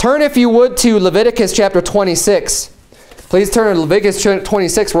 Turn, if you would, to Leviticus chapter 26. Please turn to Leviticus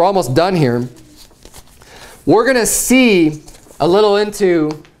 26. We're almost done here. We're going to see a little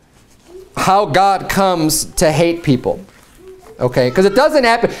into how God comes to hate people. Okay? Because it doesn't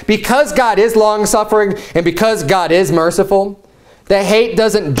happen. Because God is long-suffering and because God is merciful, the hate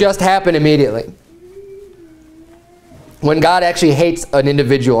doesn't just happen immediately. When God actually hates an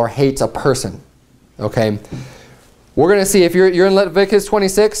individual or hates a person. Okay? We're going to see, if you're in Leviticus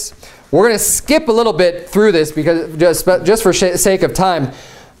 26, we're going to skip a little bit through this because just for sake of time.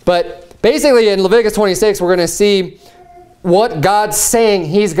 But basically in Leviticus 26, we're going to see what God's saying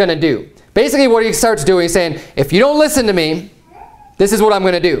he's going to do. Basically what he starts doing, he's saying, if you don't listen to me, this is what I'm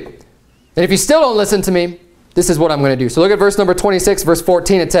going to do. And if you still don't listen to me, this is what I'm going to do. So look at verse number 26, verse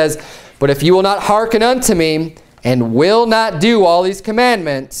 14. It says, but if you will not hearken unto me and will not do all these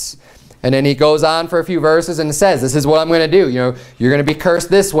commandments. And then he goes on for a few verses and says, this is what I'm going to do. You know, you're going to be cursed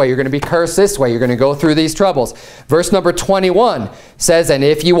this way. You're going to be cursed this way. You're going to go through these troubles. Verse number 21 says, and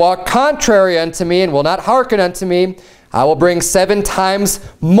if you walk contrary unto me and will not hearken unto me, I will bring 7 times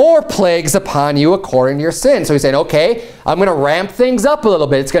more plagues upon you according to your sin. So he's saying, okay, I'm going to ramp things up a little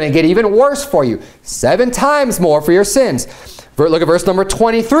bit. It's going to get even worse for you. 7 times more for your sins. Look at verse number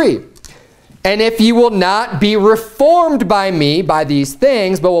 23. And if you will not be reformed by me, by these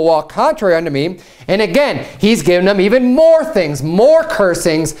things, but will walk contrary unto me. And again, he's giving them even more things, more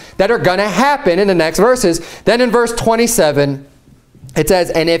cursings that are going to happen in the next verses. Then in verse 27, it says,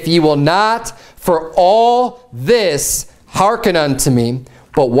 and if ye will not for all this hearken unto me,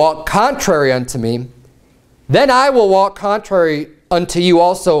 but walk contrary unto me, then I will walk contrary unto you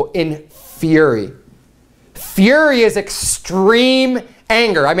also in fury. Fury is extreme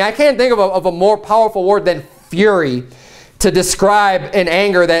anger. I mean, I can't think of a more powerful word than fury to describe an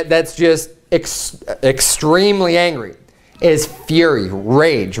anger that's just extremely angry. Is fury,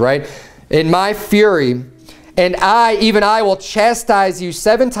 rage, right? In my fury, and even I will chastise you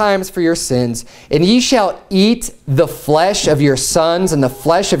 7 times for your sins, and ye shall eat the flesh of your sons, and the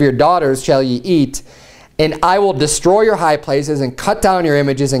flesh of your daughters shall ye eat. And I will destroy your high places, and cut down your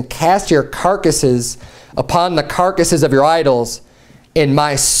images, and cast your carcasses upon the carcasses of your idols, and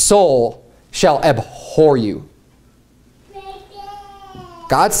my soul shall abhor you.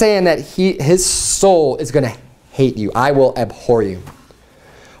 God's saying that his soul is going to hate you. I will abhor you.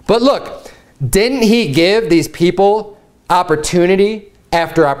 But look, didn't he give these people opportunity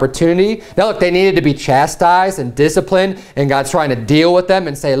after opportunity? Now look, they needed to be chastised and disciplined, and God's trying to deal with them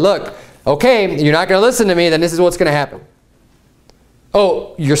and say, look, okay, you're not going to listen to me, then this is what's going to happen.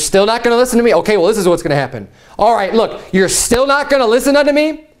 Oh, you're still not going to listen to me? Okay, well, this is what's going to happen. All right, look, you're still not going to listen unto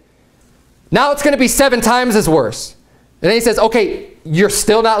me? Now it's going to be 7 times as worse. And then he says, okay, you're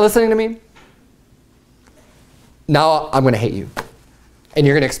still not listening to me? Now I'm going to hate you. And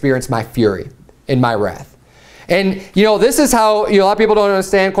you're going to experience my fury and my wrath. And, you know, this is how, a lot of people don't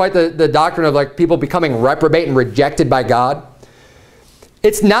understand quite the doctrine of like people becoming reprobate and rejected by God.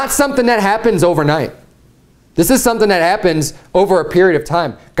 It's not something that happens overnight. This is something that happens over a period of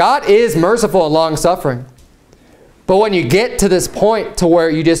time. God is merciful and long-suffering. But when you get to this point to where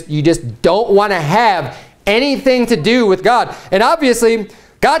you just don't want to have anything to do with God, and obviously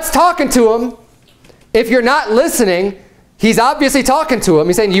God's talking to him. If you're not listening, he's obviously talking to him.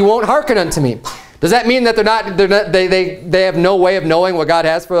 He's saying, you won't hearken unto me. Does that mean that they have no way of knowing what God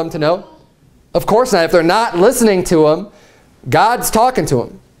has for them to know? Of course not. If they're not listening to him, God's talking to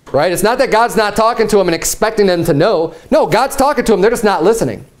them. Right? It's not that God's not talking to them and expecting them to know. No, God's talking to them. They're just not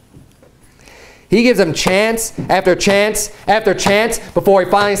listening. He gives them chance after chance after chance before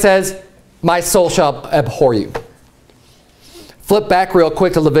he finally says, my soul shall abhor you. Flip back real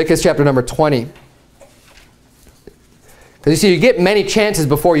quick to Leviticus chapter number 20. Because you see, you get many chances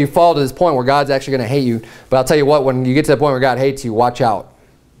before you fall to this point where God's actually going to hate you. But I'll tell you what, when you get to the point where God hates you, watch out.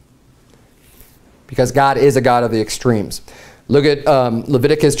 Because God is a God of the extremes. Look at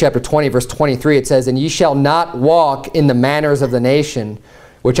Leviticus chapter 20, verse 23. It says, and ye shall not walk in the manners of the nation,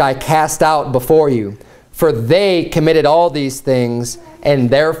 which I cast out before you. For they committed all these things, and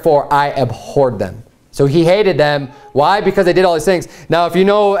therefore I abhorred them. So he hated them. Why? Because they did all these things. Now, if you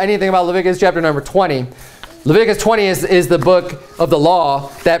know anything about Leviticus chapter number 20, Leviticus 20 is the book of the law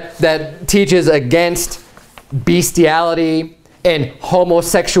that teaches against bestiality and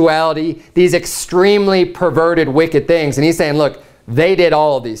homosexuality, these extremely perverted, wicked things. And he's saying, look, they did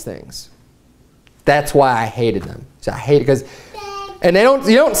all of these things. That's why I hated them. So I hate it because, and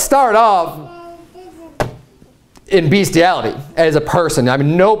you don't start off in bestiality as a person. I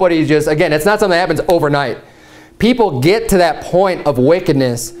mean, nobody just, again, it's not something that happens overnight. People get to that point of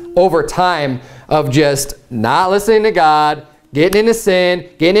wickedness over time of just not listening to God, getting into sin,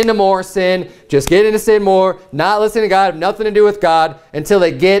 getting into more sin, just getting into sin more, not listening to God, have nothing to do with God, until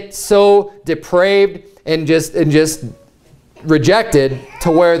they get so depraved and just rejected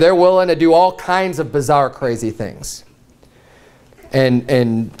to where they're willing to do all kinds of bizarre, crazy things.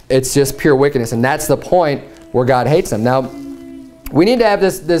 And it's just pure wickedness. And that's the point where God hates them. Now, we need to have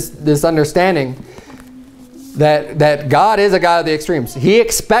this understanding that God is a God of the extremes. He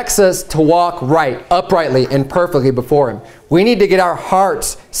expects us to walk right, uprightly, and perfectly before him. We need to get our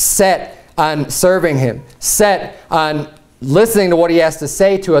hearts set on serving him, set on listening to what he has to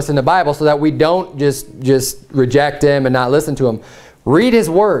say to us in the Bible so that we don't just reject him and not listen to him. Read his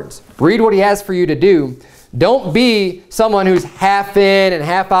words. Read what he has for you to do. Don't be someone who's half in and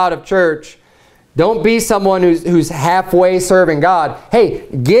half out of church. Don't be someone who's halfway serving God. Hey,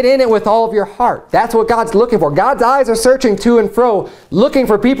 get in it with all of your heart. That's what God's looking for. God's eyes are searching to and fro, looking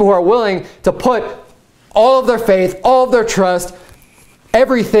for people who are willing to put all of their faith, all of their trust,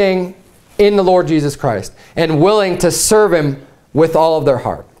 everything in the Lord Jesus Christ, and willing to serve him with all of their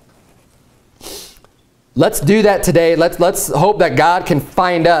heart. Let's do that today. Let's hope that God can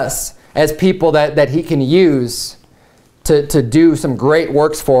find us as people that he can use to do some great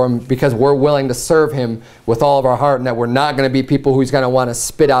works for him, because we're willing to serve him with all of our heart, and that we're not going to be people who's going to want to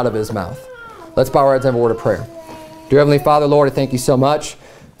spit out of his mouth. Let's bow our heads and have a word of prayer. Dear Heavenly Father, Lord, I thank you so much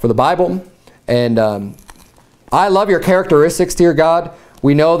for the Bible. And I love your characteristics, dear God.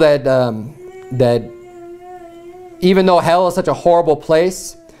 We know that, that even though hell is such a horrible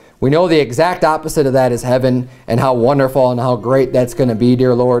place, we know the exact opposite of that is heaven, and how wonderful and how great that's going to be,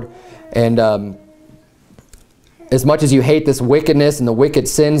 dear Lord. And as much as you hate this wickedness and the wicked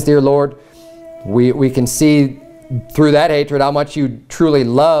sins, dear Lord, we can see through that hatred how much you truly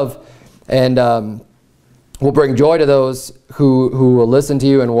love, and will bring joy to those who will listen to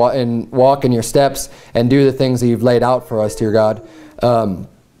you and walk in your steps and do the things that you've laid out for us, dear God.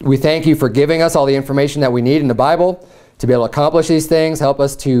 We thank you for giving us all the information that we need in the Bible to be able to accomplish these things. Help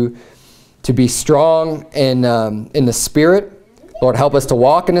us to be strong in the Spirit. Lord, help us to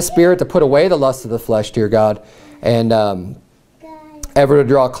walk in the Spirit, to put away the lust of the flesh, dear God, and ever to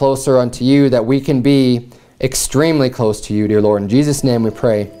draw closer unto you, that we can be extremely close to you, dear Lord. In Jesus' name we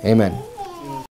pray. Amen.